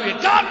 Hallelujah.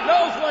 God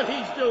knows what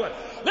He's doing.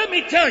 Let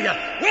me tell you,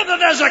 whether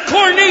there's a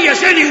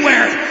Cornelius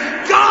anywhere,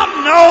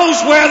 God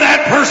knows where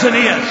that person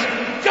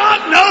is.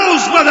 God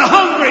knows where the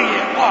hungry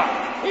are.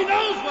 He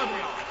knows where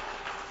they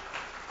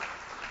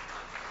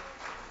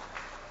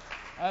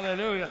are.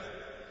 Hallelujah.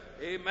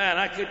 Amen.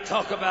 I could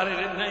talk about it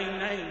and name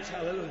names.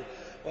 Hallelujah.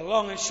 The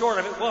long and short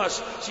of it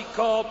was, she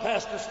called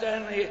Pastor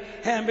Stanley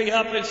Hamby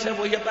up and said,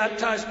 will you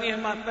baptize me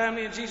and my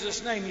family in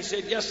Jesus' name? He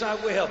said, yes, I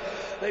will.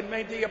 They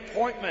made the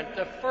appointment.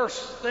 The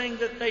first thing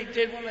that they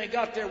did when they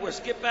got there was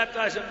get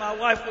baptized, and my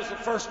wife was the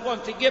first one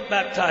to get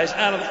baptized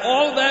out of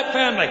all of that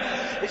family.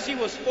 And she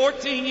was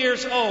 14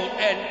 years old,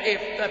 and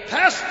if the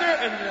pastor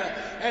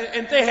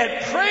and they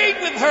had prayed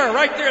with her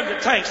right there in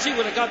the tank, she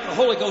would have got the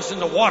Holy Ghost in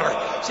the water.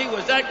 She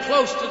was that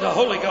close to the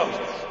Holy Ghost.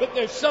 But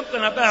there's something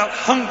about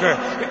hunger.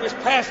 It was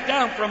passed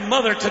down from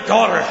mother to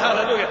daughter.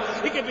 Hallelujah.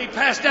 It could be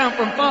passed down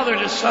from father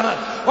to son.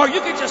 Or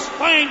you could just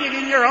find it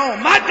in your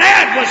own. My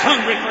dad was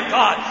hungry for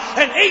God.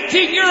 An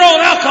 18-year-old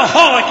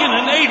alcoholic in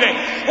the Navy.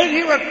 And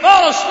he would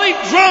fall asleep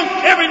drunk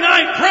every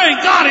night praying,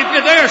 God, if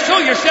you're there, show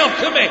yourself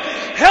to me.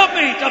 Help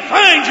me to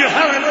find you.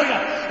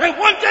 Hallelujah. And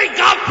one day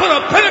God put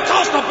a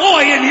Pentecostal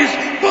boy in his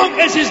bunk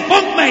as his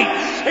bunkmate.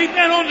 He'd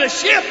been on the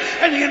ship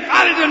and he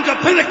invited him to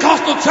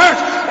Pentecostal church.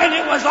 And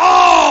it was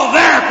all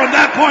there from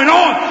that point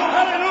on.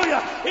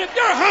 Hallelujah. If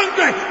you're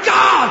hungry,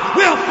 God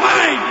will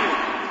find you.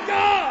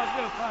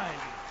 God will find you.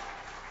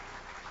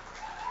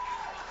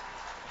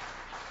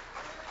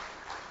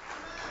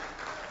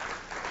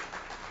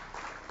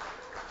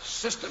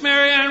 Sister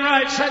Mary Ann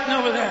Wright sitting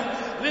over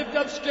there lived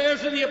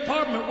upstairs in the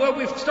apartment where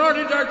we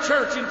started our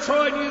church in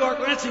Troy, New York,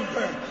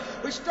 Lansingburg.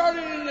 We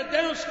started in the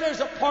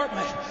downstairs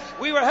apartment.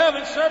 We were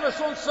having service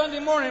on Sunday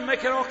morning,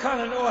 making all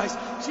kind of noise.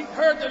 She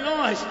heard the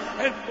noise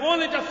and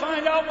wanted to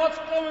find out what's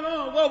going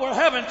on. Well, we're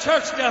having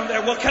church down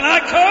there. Well, can I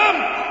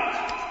come?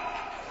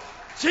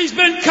 She's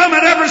been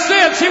coming ever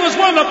since. She was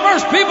one of the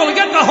first people to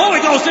get the Holy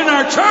Ghost in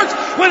our church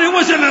when it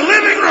was in the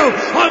living room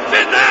on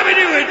Fifth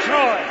Avenue in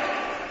Troy.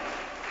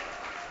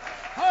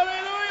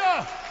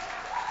 Hallelujah.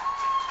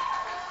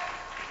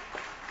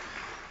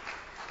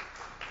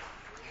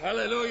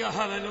 Hallelujah,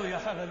 hallelujah,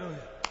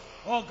 hallelujah.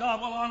 Oh,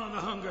 God will honor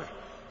the hunger.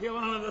 He'll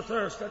honor the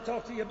thirst. I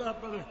talked to you about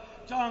Brother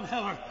John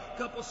Heller a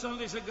couple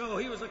Sundays ago.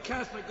 He was a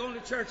Catholic going to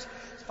church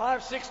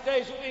 5, 6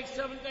 days a week,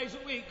 7 days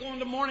a week, going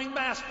to morning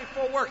mass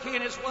before work. He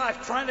and his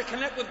wife trying to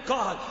connect with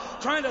God,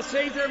 trying to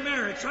save their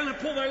marriage, trying to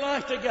pull their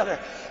life together.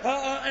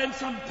 And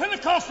some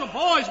Pentecostal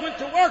boys went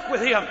to work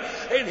with him,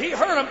 and he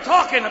heard them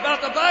talking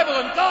about the Bible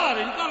and God,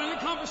 and he got in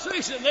a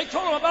conversation. They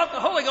told him about the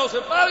Holy Ghost,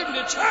 invited him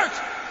to church.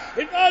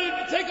 Invited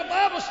him to take a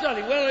Bible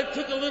study. Well, it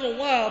took a little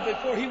while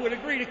before he would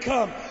agree to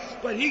come.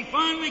 But he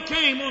finally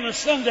came on a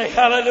Sunday.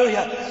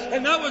 Hallelujah.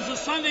 And that was the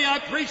Sunday I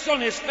preached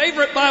on his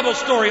favorite Bible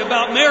story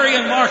about Mary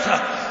and Martha.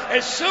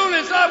 As soon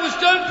as I was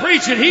done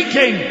preaching, he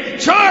came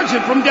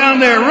charging from down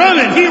there,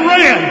 running. He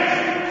ran,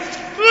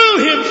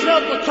 threw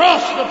himself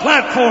across the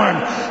platform,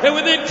 and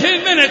within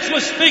 10 minutes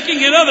was speaking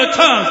in other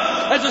tongues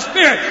as a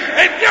spirit.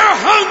 If you're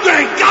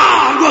hungry,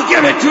 God will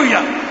give it to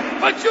you.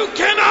 But you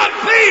cannot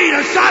feed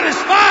a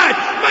satisfied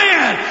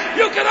man.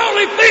 You can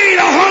only feed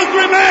a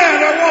hungry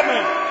man or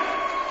woman.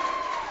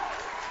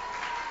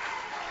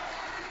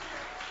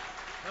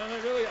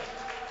 Hallelujah.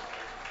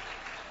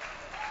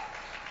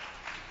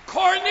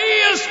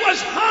 Cornelius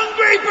was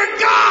hungry for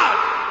God.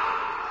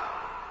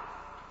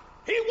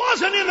 He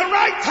wasn't in the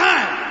right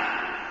time.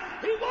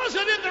 He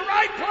wasn't in the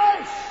right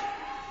place.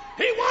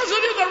 He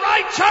wasn't in the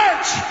right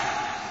church.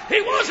 He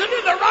wasn't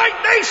in the right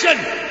nation.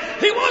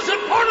 He wasn't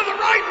part of the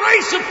right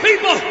race of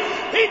people.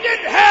 He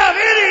didn't have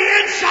any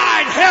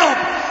inside help.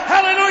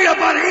 Hallelujah.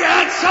 But he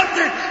had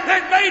something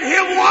that made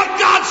him want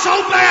God so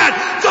bad,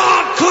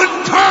 God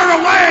couldn't turn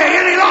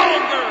away any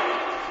longer.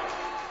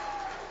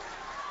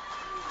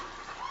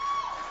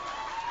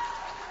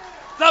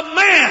 The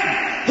man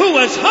who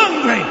was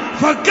hungry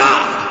for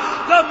God.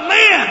 The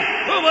man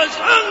who was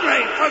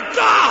hungry for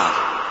God.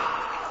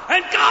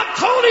 And God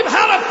told him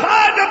how to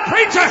find a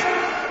preacher.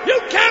 You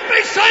can't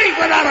be saved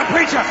without a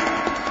preacher.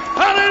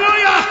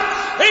 Hallelujah.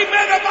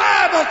 Amen. The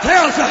Bible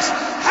tells us,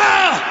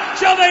 how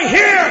shall they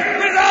hear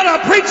without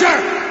a preacher?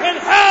 And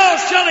how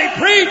shall they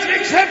preach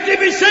except he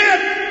be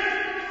sent?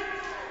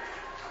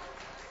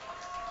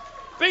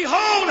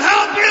 Behold,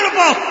 how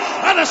beautiful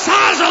are the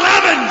size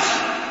 11s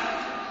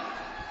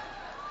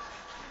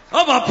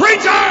of a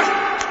preacher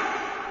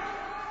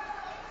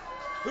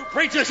who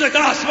preaches the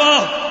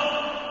gospel.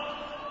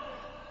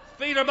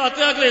 Feet are about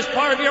the ugliest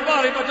part of your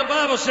body, but the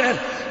Bible said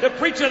the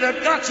preacher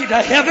that got you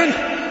to heaven,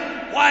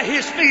 why,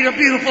 his feet are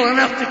beautiful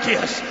enough to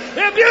kiss.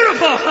 They're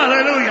beautiful.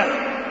 Hallelujah.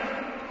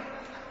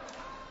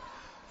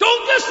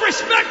 Don't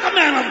disrespect the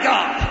man of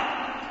God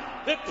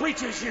that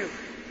preaches you.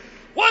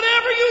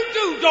 Whatever you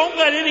do, don't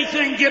let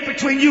anything get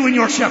between you and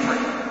your shepherd.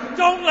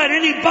 Don't let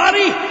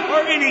anybody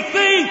or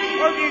anything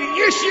or any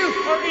issue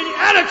or any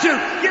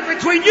attitude get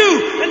between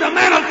you and the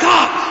man of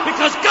God,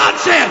 because God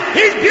said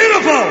he's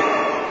beautiful.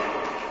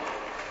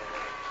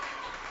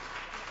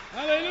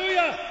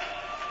 Hallelujah.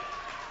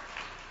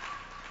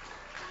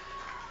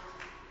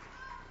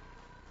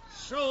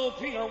 So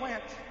Peter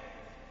went,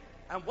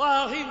 and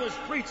while he was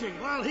preaching,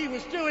 while he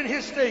was doing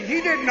his thing, he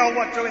didn't know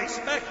what to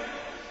expect.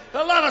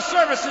 A lot of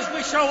services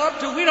we show up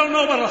to, we don't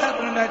know what will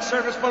happen in that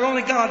service, but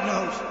only God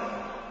knows.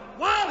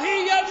 While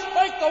he yet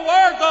spake the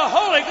word, the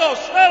Holy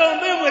Ghost fell on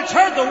them which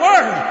heard the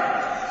word.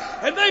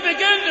 and they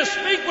began to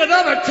speak with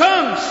other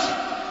tongues.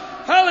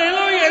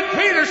 Hallelujah. And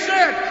Peter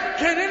said,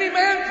 can any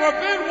man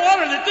forbid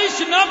water that these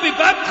should not be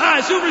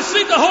baptized who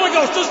receive the Holy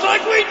Ghost just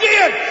like we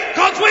did?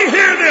 Because we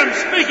hear them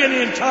speaking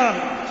in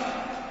tongues.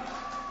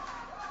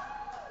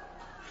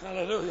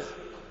 Hallelujah.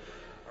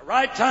 The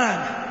right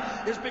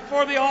time is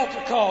before the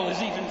altar call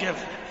is even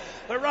given.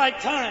 The right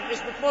time is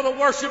before the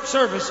worship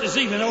service is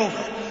even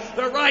over.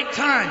 The right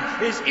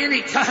time is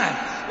any time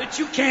that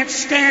you can't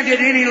stand it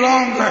any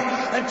longer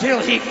until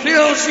He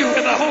fills you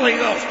with the Holy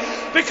Ghost.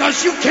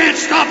 Because you can't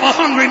stop a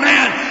hungry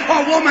man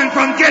or woman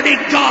from getting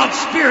God's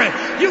Spirit.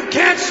 You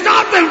can't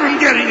stop them from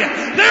getting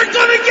it. They're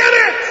going to get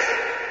it.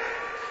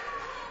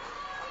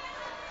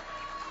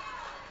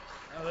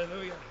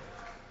 Hallelujah.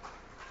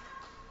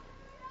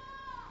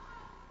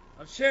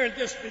 I've shared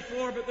this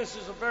before, but this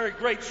is a very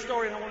great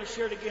story, and I want to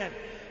share it again.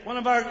 One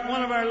of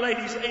our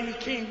ladies, Amy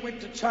King,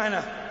 went to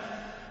China,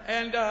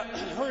 and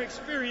her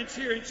experience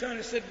here in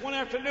China said, one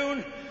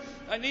afternoon,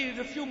 I needed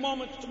a few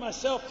moments to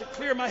myself to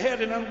clear my head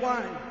and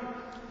unwind.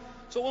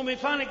 So when we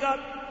finally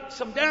got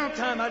some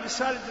downtime, I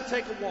decided to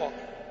take a walk.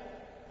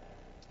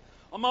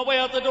 On my way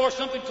out the door,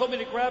 something told me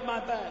to grab my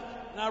bag,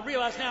 and I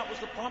realized now it was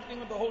the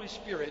prompting of the Holy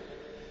Spirit.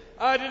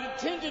 I had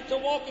intended to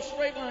walk a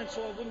straight line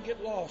so I wouldn't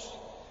get lost.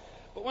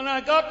 But when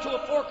I got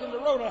to a fork in the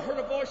road, I heard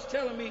a voice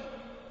telling me,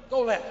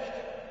 go left.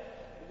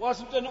 It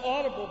wasn't an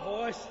audible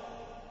voice.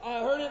 I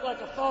heard it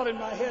like a thought in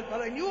my head,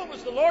 but I knew it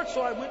was the Lord,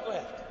 so I went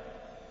left.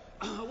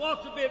 I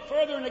walked a bit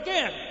further, and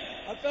again,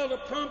 I felt a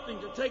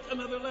prompting to take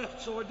another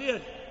left, so I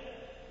did.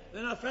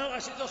 Then I felt I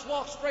should just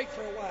walk straight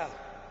for a while.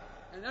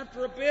 And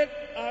after a bit,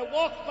 I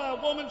walked by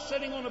a woman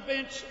sitting on a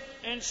bench,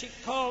 and she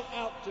called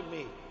out to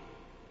me,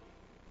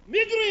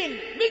 Migrin,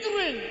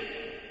 Migrin,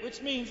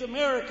 which means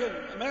American,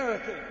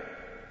 American.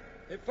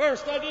 At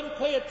first, I didn't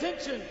pay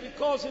attention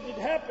because it had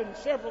happened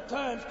several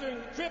times during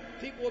the trip.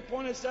 People would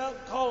point us out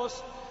and call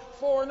us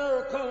foreigner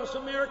or call us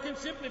American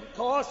simply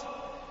because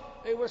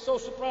they were so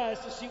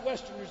surprised to see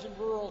Westerners in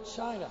rural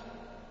China.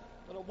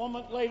 But a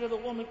moment later, the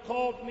woman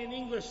called me in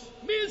English,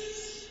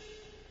 Miss!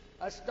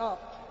 I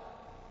stopped.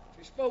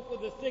 She spoke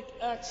with a thick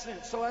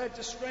accent, so I had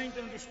to strain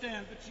to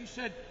understand. But she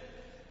said,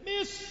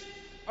 Miss,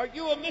 are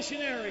you a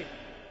missionary?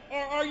 Or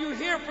are you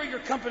here for your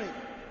company?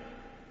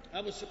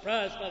 I was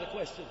surprised by the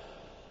question.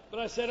 But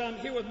I said, I'm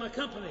here with my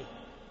company.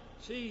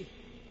 She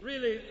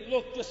really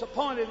looked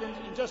disappointed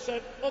and just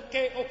said,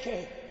 okay,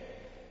 okay.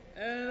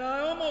 And I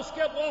almost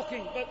kept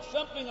walking, but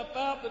something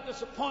about the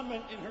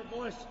disappointment in her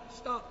voice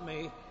stopped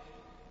me.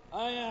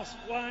 I asked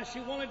why she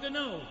wanted to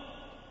know.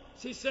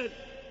 She said,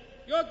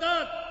 your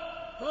God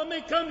told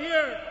me come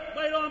here,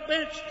 wait on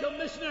bench till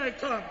missionary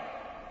come.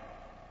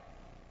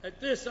 At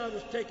this, I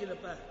was taken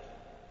aback.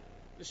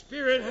 The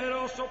Spirit had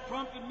also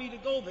prompted me to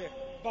go there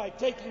by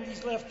taking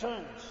these left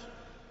turns.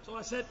 So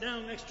I sat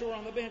down next to her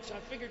on the bench. I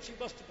figured she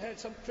must have had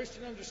some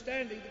Christian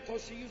understanding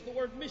because she used the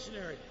word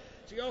missionary.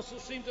 She also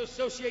seemed to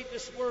associate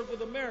this word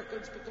with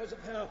Americans because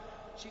of how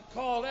she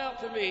called out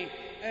to me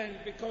and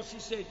because she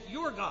said,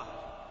 your God.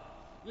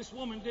 This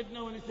woman didn't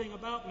know anything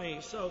about me,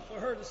 so for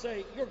her to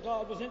say, your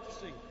God was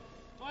interesting.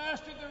 So I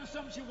asked her if there was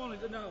something she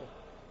wanted to know.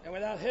 And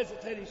without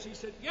hesitating, she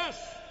said, yes.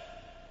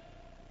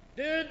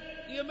 Did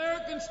the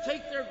Americans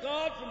take their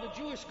God from the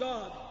Jewish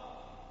God?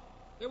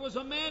 There was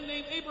a man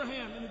named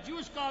Abraham, and the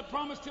Jewish God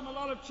promised him a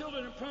lot of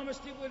children and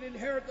promised he would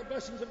inherit the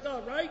blessings of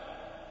God, right?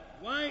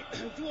 Why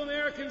do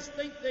Americans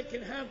think they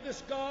can have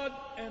this God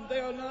and they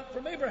are not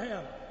from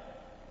Abraham?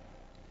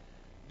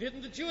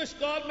 Didn't the Jewish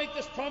God make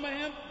this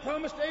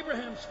promise to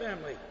Abraham's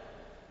family?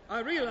 I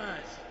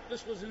realized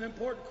this was an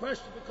important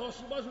question because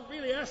she wasn't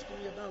really asking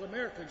me about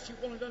Americans. She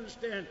wanted to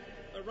understand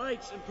the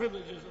rights and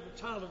privileges of a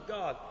child of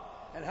God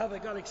and how they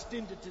got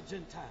extended to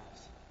Gentiles.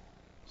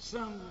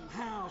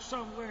 Somehow,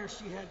 somewhere,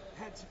 she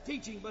had some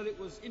teaching, but it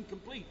was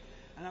incomplete.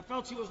 And I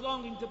felt she was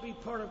longing to be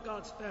part of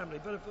God's family.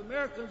 But if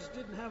Americans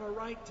didn't have a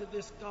right to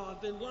this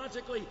God, then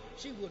logically,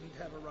 she wouldn't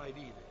have a right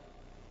either.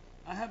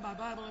 I had my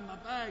Bible in my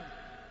bag.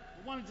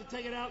 I wanted to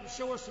take it out and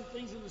show her some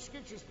things in the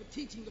Scriptures, but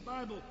teaching the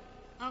Bible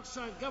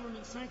outside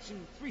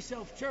government-sanctioned free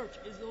self-church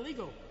is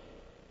illegal.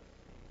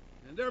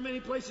 And there are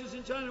many places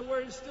in China where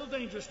it's still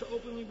dangerous to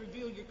openly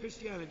reveal your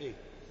Christianity.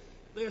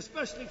 They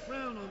especially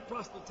frown on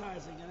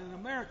proselytizing, and an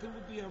American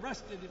would be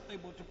arrested if they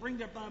were to bring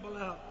their Bible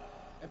out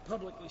and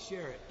publicly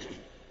share it.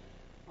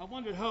 I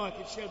wondered how I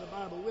could share the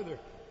Bible with her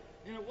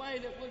in a way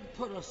that wouldn't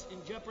put us in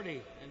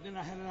jeopardy. And then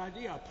I had an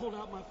idea. I pulled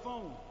out my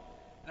phone,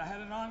 and I had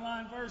an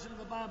online version of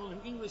the Bible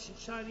in English and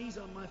Chinese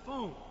on my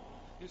phone.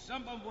 If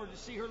someone were to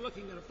see her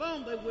looking at a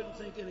phone, they wouldn't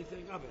think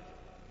anything of it.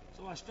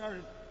 So I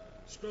started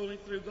scrolling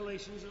through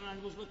Galatians, and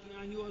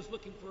I knew I was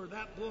looking for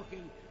that book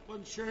and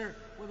wasn't sure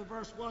where the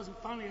verse was, and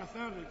finally I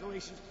found it,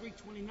 Galatians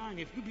 3:29.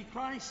 If you be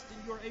Christ, then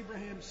you're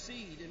Abraham's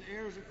seed and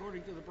heirs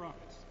according to the promise.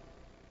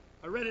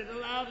 I read it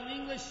aloud in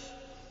English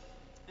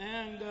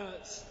and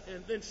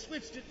then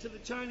switched it to the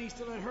Chinese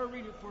to let her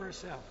read it for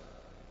herself.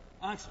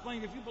 I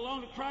explained, if you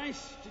belong to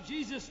Christ, to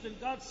Jesus, then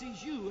God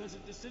sees you as a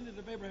descendant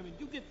of Abraham, and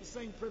you get the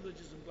same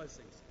privileges and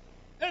blessings.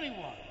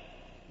 Anyone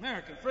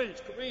American, French,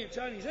 Korean,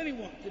 Chinese,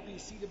 anyone could be a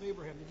seed of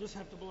Abraham. They just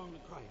have to belong to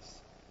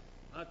Christ.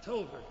 I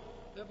told her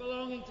that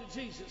belonging to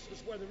Jesus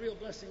is where the real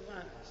blessing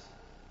lies.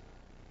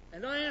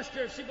 And I asked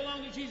her if she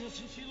belonged to Jesus,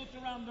 and she looked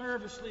around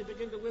nervously and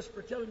began to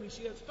whisper, telling me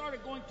she had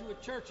started going to a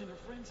church in her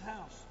friend's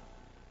house.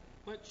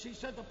 But she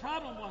said the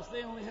problem was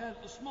they only had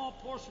a small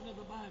portion of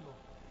the Bible.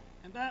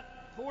 And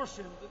that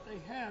portion that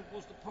they had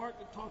was the part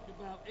that talked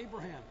about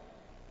Abraham.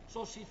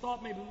 So she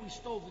thought maybe we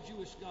stole the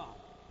Jewish God.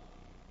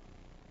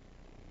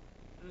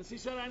 And she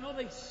said, I know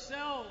they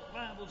sell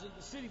Bibles in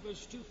the city, but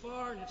it's too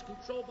far, and it's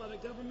controlled by the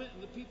government,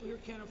 and the people here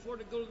can't afford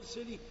to go to the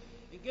city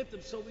and get them.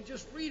 So we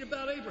just read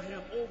about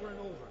Abraham over and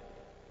over.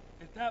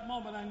 At that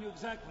moment, I knew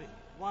exactly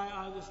why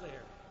I was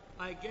there.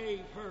 I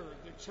gave her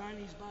the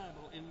Chinese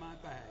Bible in my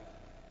bag.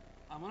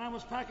 When I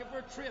was packing for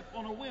a trip,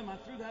 on a whim, I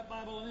threw that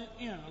Bible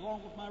in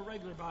along with my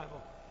regular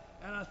Bible.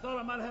 And I thought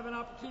I might have an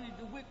opportunity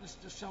to witness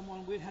to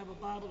someone. We'd have a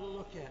Bible to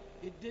look at.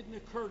 It didn't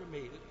occur to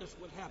me that this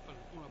would happen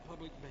on a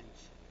public bench.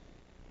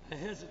 I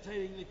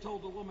hesitatingly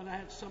told the woman I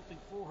had something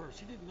for her.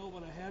 She didn't know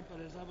what I had,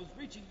 but as I was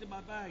reaching to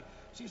my bag,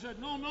 she said,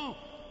 No,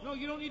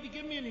 you don't need to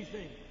give me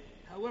anything.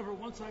 However,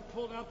 once I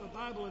pulled out the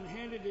Bible and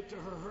handed it to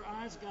her, her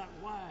eyes got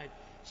wide.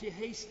 She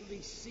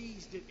hastily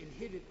seized it and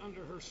hid it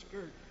under her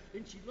skirt.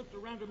 Then she looked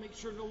around to make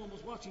sure no one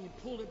was watching and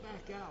pulled it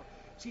back out.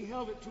 She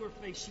held it to her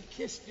face. She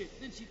kissed it.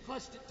 Then she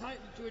clutched it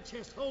tightly to her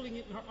chest, holding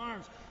it in her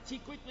arms. She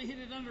quickly hid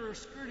it under her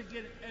skirt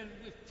again, and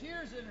with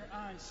tears in her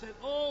eyes said,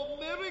 Oh,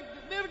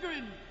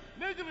 Milgren,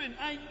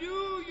 I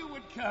knew you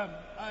would come.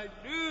 I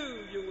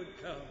knew you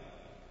would come.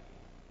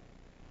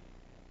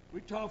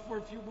 We talked for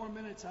a few more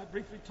minutes. I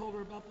briefly told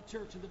her about the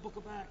church and the book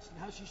of Acts and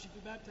how she should be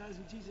baptized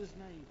in Jesus'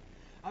 name.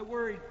 I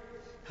worried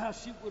how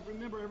she would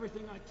remember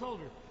everything I told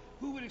her.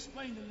 Who would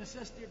explain the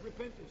necessity of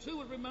repentance? Who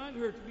would remind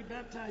her to be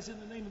baptized in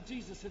the name of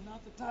Jesus and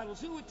not the titles?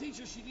 Who would teach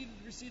her she needed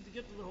to receive to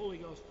get to the Holy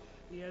Ghost?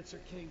 The answer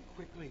came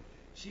quickly.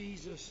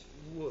 Jesus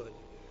would.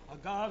 A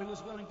God who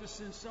is willing to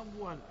send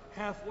someone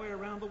halfway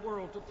around the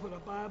world to put a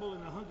Bible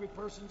in a hungry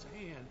person's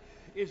hand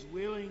is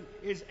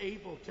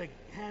able to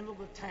handle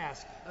the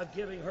task of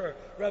giving her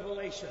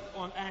revelation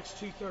on Acts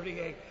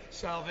 2:38,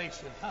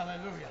 salvation.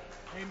 Hallelujah.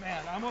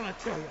 Amen. I'm going to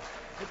tell you,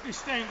 if we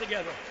stand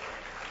together,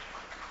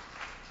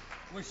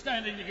 we're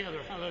standing together.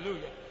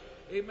 Hallelujah.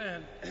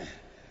 Amen.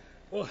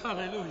 Oh,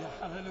 hallelujah.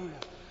 Hallelujah.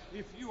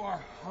 If you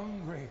are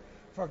hungry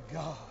for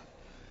God,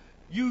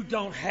 you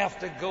don't have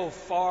to go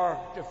far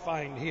to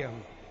find Him.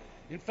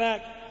 In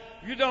fact,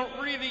 you don't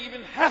really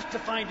even have to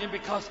find Him,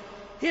 because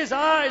His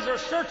eyes are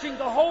searching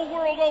the whole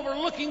world over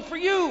looking for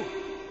you.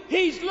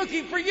 He's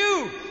looking for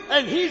you,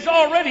 and He's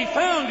already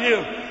found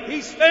you.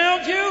 He's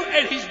found you,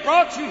 and He's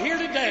brought you here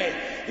today.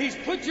 He's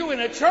put you in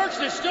a church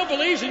that still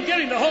believes in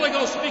getting the Holy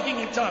Ghost, speaking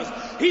in tongues.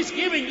 He's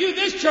giving you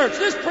this church,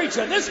 this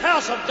preacher, this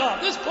house of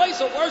God, this place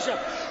of worship,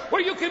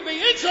 where you can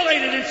be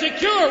insulated and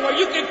secure, where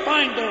you can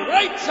find the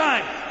right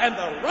time and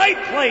the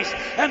right place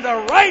and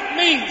the right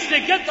means to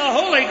get the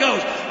Holy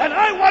Ghost. And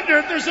I wonder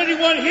if there's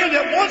anyone here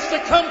that wants to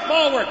come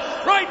forward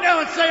right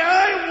now and say,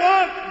 I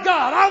want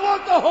God. I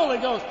want the Holy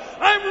Ghost.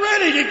 I'm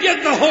ready to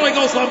get the Holy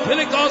Ghost on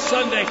Pentecost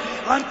Sunday.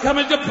 I'm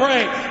coming to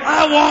pray.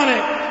 I want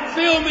it.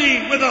 Fill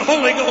me with the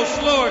Holy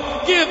Ghost, Lord.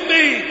 Give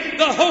me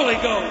the Holy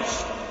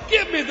Ghost.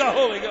 Give me the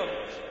Holy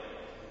Ghost.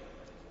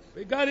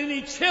 We got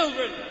any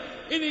children,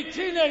 any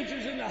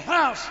teenagers in the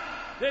house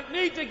that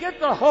need to get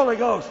the Holy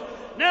Ghost?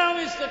 Now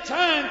is the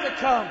time to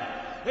come.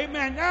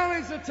 Amen. Now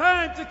is the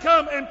time to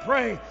come and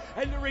pray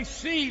and to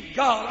receive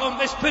God on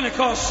this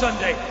Pentecost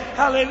Sunday.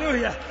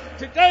 Hallelujah.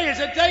 Today is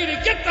a day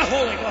to get the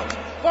Holy Ghost,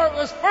 for it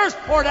was first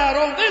poured out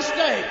on this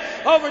day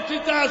over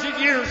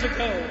 2,000 years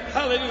ago.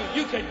 Hallelujah.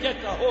 You can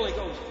get the Holy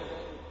Ghost today.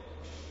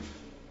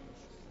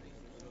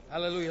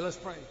 Hallelujah. Let's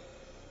pray.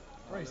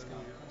 Praise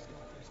God.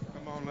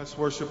 Come on, let's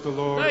worship the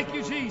Lord. Thank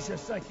you,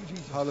 Jesus. Thank you,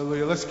 Jesus.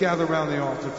 Hallelujah. Let's gather around the altar.